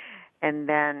way. And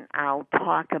then I'll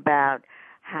talk about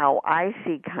how I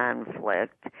see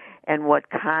conflict and what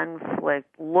conflict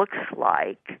looks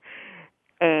like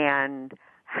and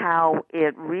how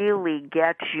it really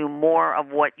gets you more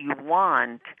of what you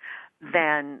want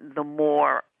than the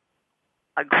more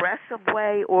aggressive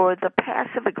way or the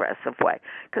passive-aggressive way,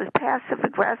 because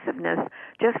passive-aggressiveness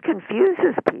just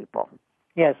confuses people.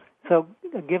 Yes. So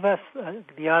give us,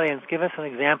 the audience, give us an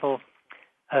example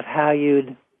of how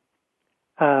you'd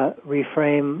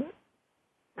reframe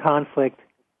conflict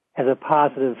as a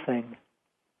positive thing.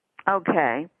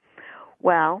 Okay.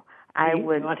 Well,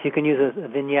 You can use a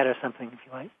vignette or something if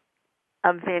you like.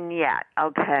 A vignette,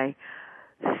 okay.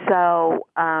 So,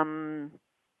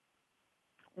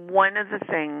 one of the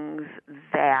things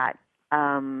that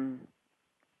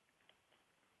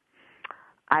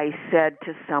I said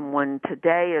to someone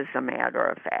today, as a matter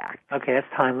of fact. Okay, that's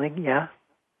timely, yeah.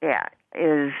 Yeah,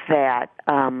 is that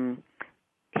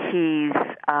he's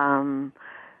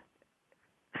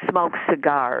smokes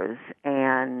cigars,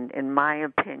 and in my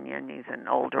opinion, he's an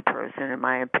older person. In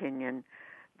my opinion,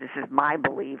 this is my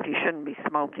belief, he shouldn't be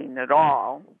smoking at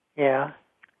all. Yeah.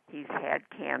 He's had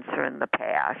cancer in the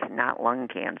past, not lung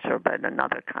cancer, but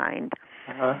another kind.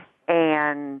 Uh-huh.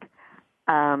 And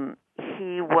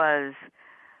he was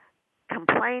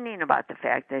complaining about the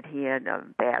fact that he had a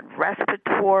bad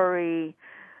respiratory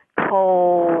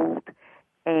cold,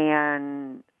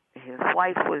 and his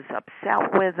wife was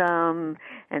upset with him,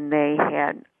 and they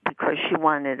had, because she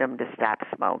wanted him to stop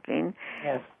smoking.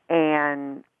 Yes.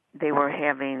 And they were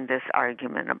having this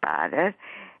argument about it.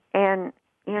 And,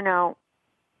 you know,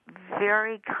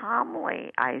 very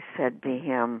calmly I said to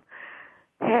him,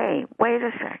 hey, wait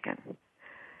a second.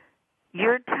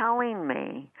 You're telling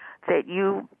me that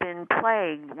you've been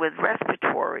plagued with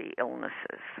respiratory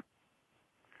illnesses.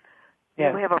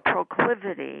 Yeah. You have a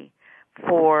proclivity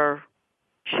for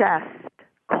chest,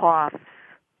 coughs,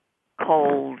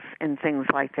 colds, and things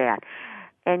like that.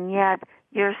 And yet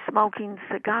you're smoking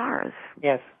cigars.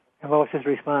 Yes. And what was his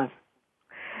response?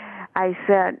 I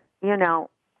said, you know,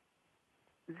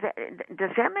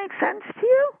 does that make sense to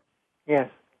you? Yes.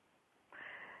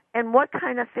 And what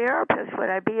kind of therapist would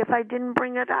I be if I didn't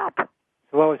bring it up?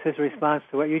 So what was his response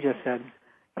to what you just said?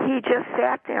 He just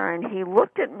sat there and he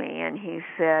looked at me and he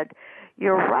said,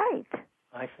 you're right.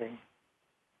 I see.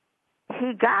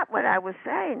 He got what I was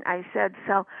saying. I said,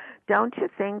 so don't you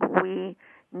think we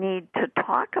need to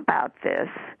talk about this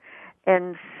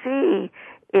and see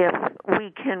if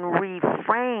we can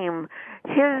reframe?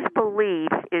 His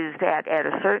belief is that at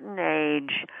a certain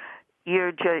age,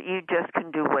 you just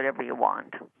can do whatever you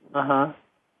want. Uh-huh.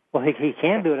 Well, he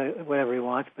can do whatever he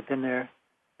wants, but then there...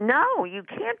 No, you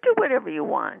can't do whatever you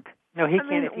want. No, he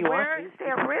can if he wants to. Where is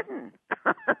that written?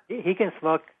 He can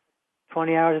smoke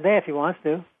 20 hours a day if he wants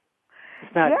to.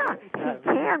 It's not, he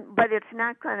can, but it's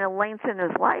not going to lengthen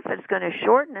his life. It's going to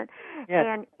shorten it. Yes.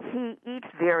 And he eats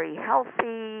very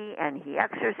healthy, and he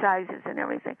exercises and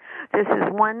everything. This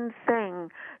is one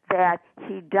thing that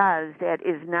he does that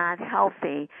is not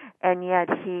healthy, and yet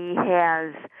he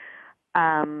has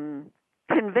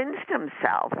convinced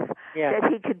himself that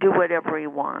he could do whatever he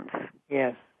wants.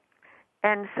 Yes.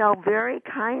 And so very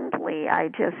kindly, I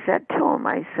just said to him,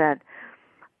 I said,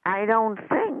 I don't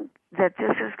think that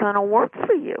this is going to work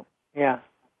for you. Yeah.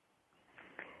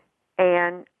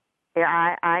 And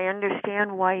I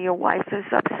understand why your wife is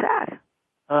upset.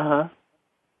 Uh-huh.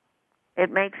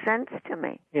 It makes sense to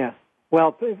me. Yeah.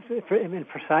 Well, to be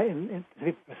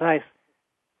precise,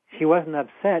 she wasn't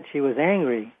upset. She was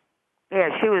angry. Yeah,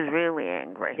 she was really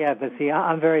angry. Yeah, but see,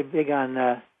 I'm very big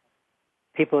on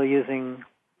people using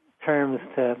terms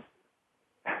to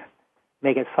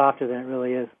make it softer than it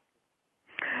really is.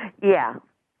 Yeah.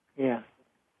 Yeah.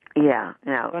 Yeah.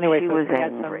 No, so anyway, she was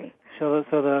angry. So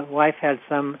the wife had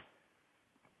some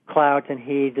clout, and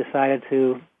he decided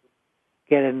to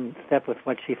get in step with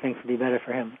what she thinks would be better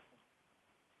for him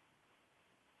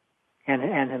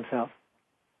and himself.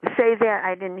 Say that.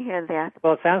 I didn't hear that.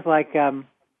 Well, it sounds like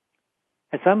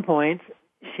at some point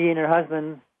she and her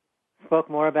husband spoke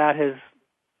more about his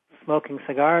smoking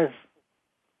cigars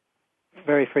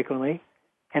very frequently,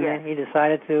 and then he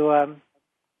decided to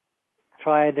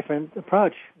try a different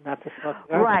approach, not to smoke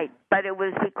cigars. Right, but it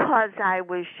was because I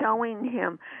was showing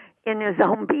him in his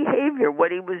own behavior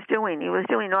what he was doing. He was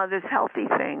doing all this healthy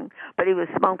thing, but he was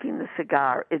smoking the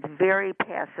cigar. It's very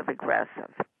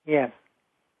passive-aggressive. Yes.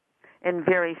 And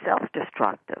very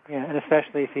self-destructive. Yeah, and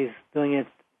especially if he's doing it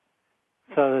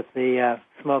so that the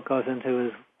smoke goes into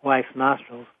his wife's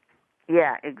nostrils.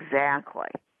 Yeah, exactly.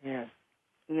 Yes.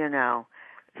 You know,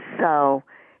 so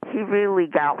he really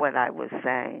got what I was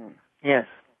saying. Yes.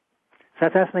 So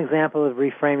that's an example of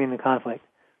reframing the conflict.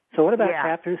 So what about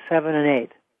chapters 7 and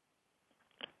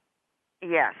 8?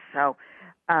 Yes. So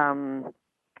the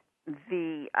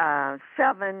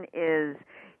 7 is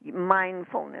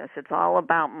mindfulness. It's all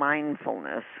about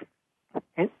mindfulness.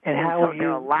 And how so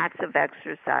there are lots of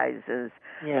exercises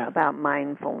about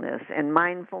mindfulness. And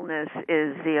mindfulness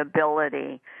is the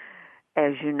ability,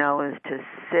 as you know, is to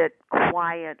sit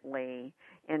quietly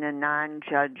in a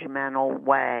non-judgmental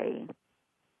way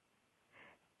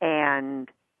and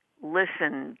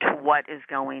listen to what is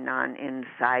going on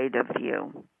inside of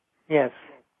you. Yes.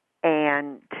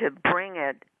 And to bring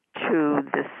it to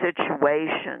the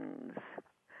situations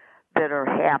that are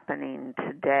happening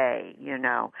today, you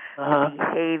know,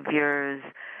 behaviors,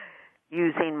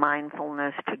 using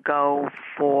mindfulness to go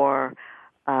for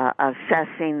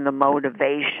assessing the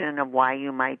motivation of why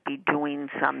you might be doing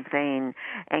something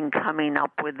and coming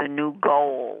up with a new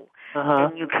goal.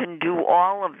 And you can do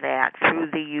all of that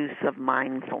through the use of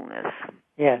mindfulness.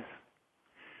 Yes.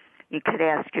 You could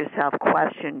ask yourself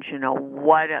questions,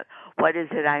 what is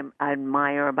it I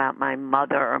admire about my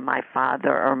mother or my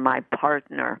father or my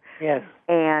partner? Yes.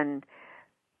 And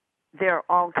there are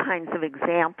all kinds of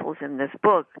examples in this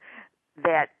book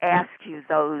that ask you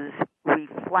those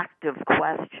reflective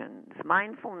questions.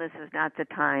 Mindfulness is not the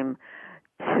time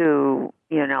to,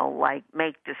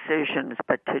 make decisions,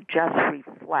 but to just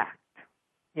reflect.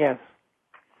 Yes.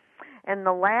 And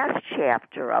the last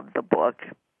chapter of the book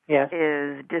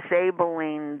is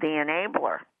disabling the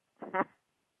enabler.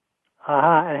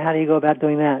 And how do you go about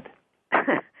doing that?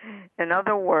 In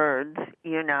other words,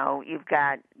 you've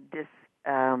got this.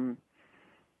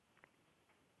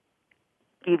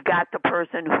 You've got the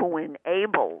person who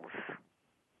enables.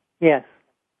 Yes.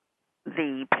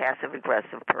 The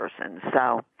passive-aggressive person.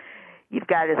 So you've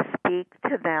got to speak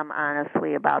to them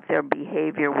honestly about their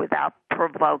behavior without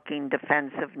provoking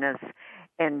defensiveness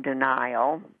and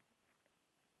denial.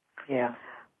 Yeah.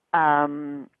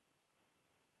 They're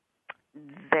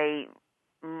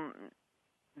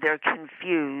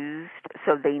confused,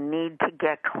 so they need to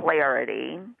get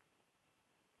clarity.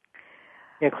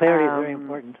 Yeah, clarity is very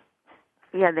important.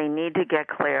 Yeah, they need to get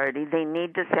clarity. They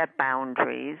need to set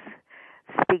boundaries,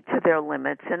 speak to their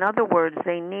limits. In other words,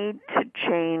 they need to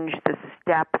change the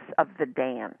steps of the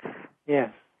dance.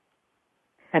 Yes.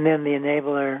 And then the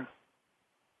enabler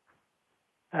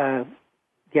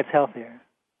gets healthier.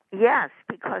 Yes,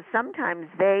 because sometimes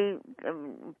they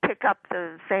pick up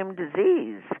the same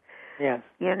disease. Yes.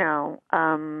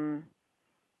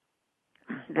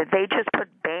 That they just put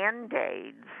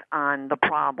Band-Aids on the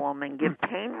problem and give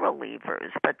pain relievers,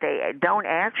 but they don't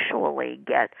actually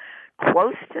get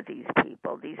close to these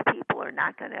people. These people you're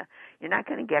not going to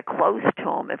get close to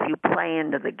them if you play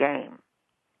into the game.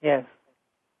 Yes.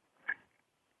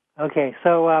 Okay,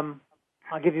 so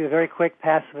I'll give you a very quick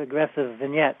passive-aggressive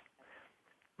vignette.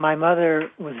 My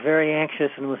mother was very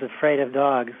anxious and was afraid of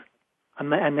dogs, and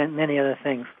many other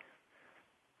things.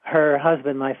 Her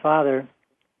husband, my father,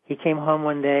 he came home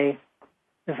one day,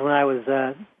 this is when I was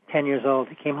 10 years old,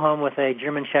 he came home with a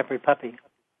German Shepherd puppy.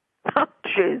 Oh,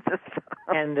 Jesus.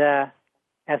 And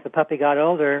as the puppy got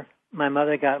older, my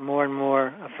mother got more and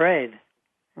more afraid.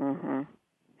 Mm-hmm.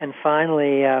 And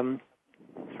finally,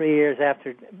 3 years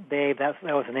after Babe, that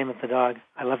was the name of the dog,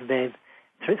 I loved Babe.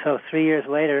 So 3 years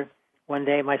later, one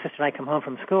day my sister and I come home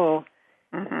from school,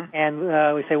 and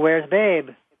we say, "Where's Babe?"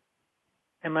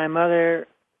 And my mother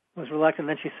was reluctant,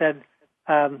 and then she said,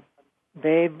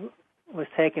 Babe was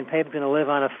taken. Babe's going to live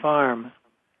on a farm.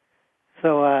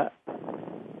 So,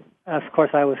 of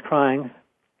course, I was crying,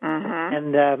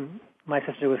 and my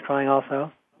sister was crying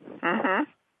also.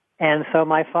 And so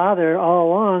my father, all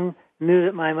along, knew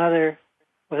that my mother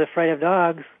was afraid of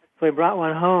dogs, so he brought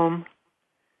one home,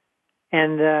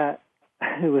 and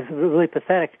it was really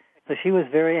pathetic. So she was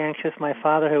very anxious. My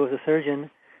father, who was a surgeon,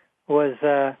 was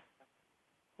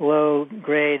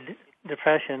low-grade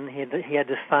depression. He had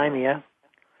dysthymia.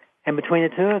 And between the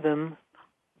two of them,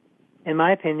 in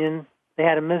my opinion, they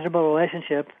had a miserable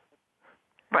relationship.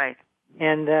 Right.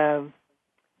 And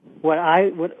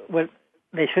what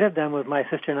they should have done with my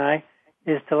sister and I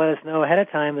is to let us know ahead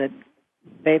of time that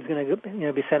Babe's going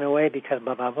to be sent away because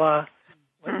blah, blah, blah.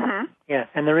 Yeah,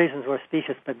 and the reasons were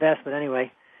specious but best. But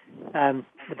anyway,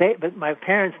 but my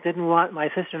parents didn't want my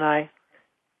sister and I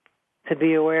to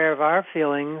be aware of our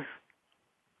feelings.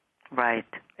 Right.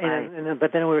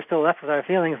 But then we were still left with our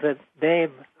feelings that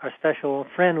Babe, our special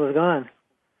friend, was gone.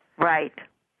 Right.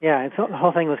 Yeah, the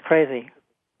whole thing was crazy.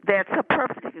 That's a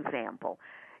perfect example.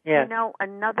 Yeah.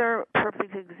 Another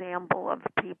perfect example of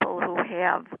people who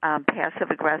have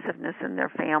passive aggressiveness in their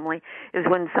family is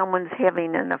when someone's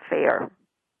having an affair.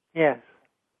 Yes.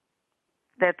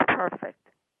 That's perfect.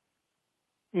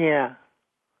 Yeah.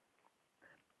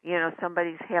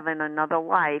 Somebody's having another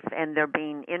life and they're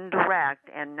being indirect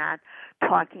and not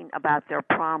talking about their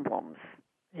problems.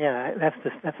 Yeah, that's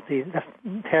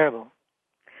terrible.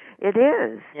 It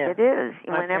is. Yeah. It is.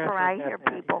 My Whenever I hear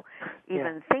people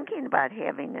even thinking about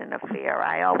having an affair,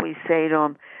 I always say to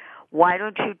them, why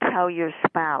don't you tell your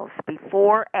spouse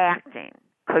before acting,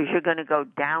 because you're going to go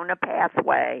down a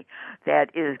pathway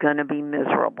that is going to be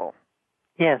miserable.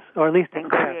 Yes, or at least and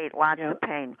create lots of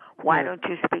pain. Why don't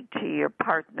you speak to your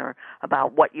partner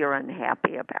about what you're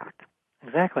unhappy about?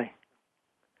 Exactly.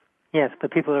 Yes,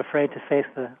 but people are afraid to face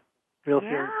the real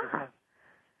feelings.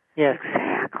 Yes.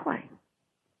 Exactly.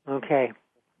 Okay.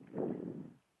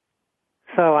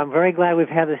 So I'm very glad we've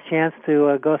had this chance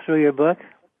to go through your book.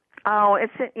 Oh,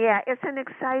 it's an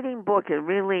exciting book. It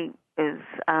really is.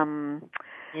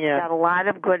 Got a lot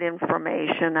of good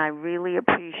information. I really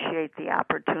appreciate the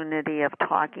opportunity of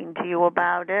talking to you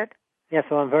about it. Yes,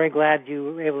 well, I'm very glad you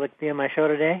were able to be on my show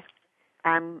today.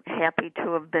 I'm happy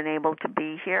to have been able to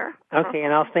be here. Okay,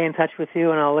 and I'll stay in touch with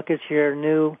you, and I'll look at your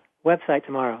new website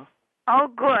tomorrow. Oh,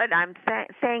 good.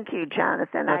 Thank you,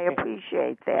 Jonathan. Okay. I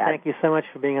appreciate that. Thank you so much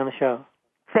for being on the show.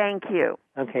 Thank you.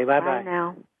 Okay, bye-bye. Bye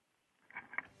now.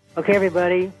 Okay,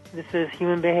 everybody, this is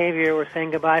Human Behavior. We're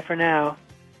saying goodbye for now.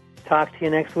 Talk to you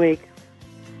next week.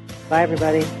 Bye,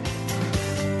 everybody.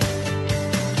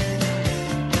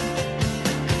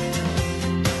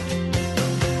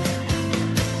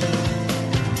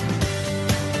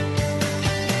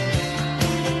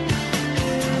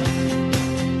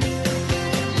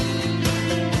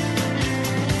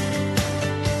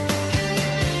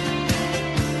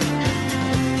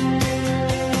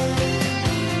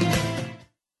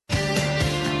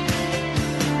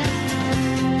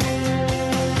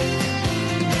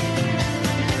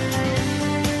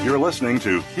 You're listening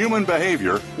to Human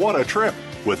Behavior, What a Trip,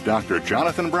 with Dr.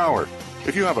 Jonathan Brower.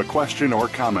 If you have a question or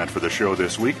comment for the show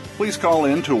this week, please call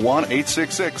in to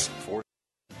 1-866-4.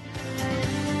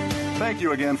 Thank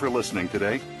you again for listening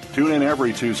today. Tune in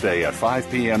every Tuesday at 5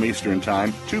 p.m. Eastern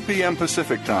Time, 2 p.m.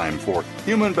 Pacific Time for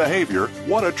Human Behavior,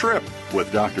 What a Trip,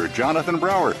 with Dr. Jonathan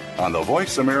Brower on the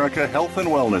Voice America Health and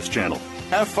Wellness Channel.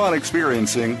 Have fun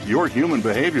experiencing your human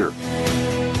behavior.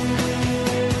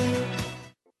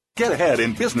 Get ahead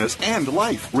in business and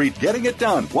life. Read Getting It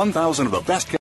Done, 1,000 of the best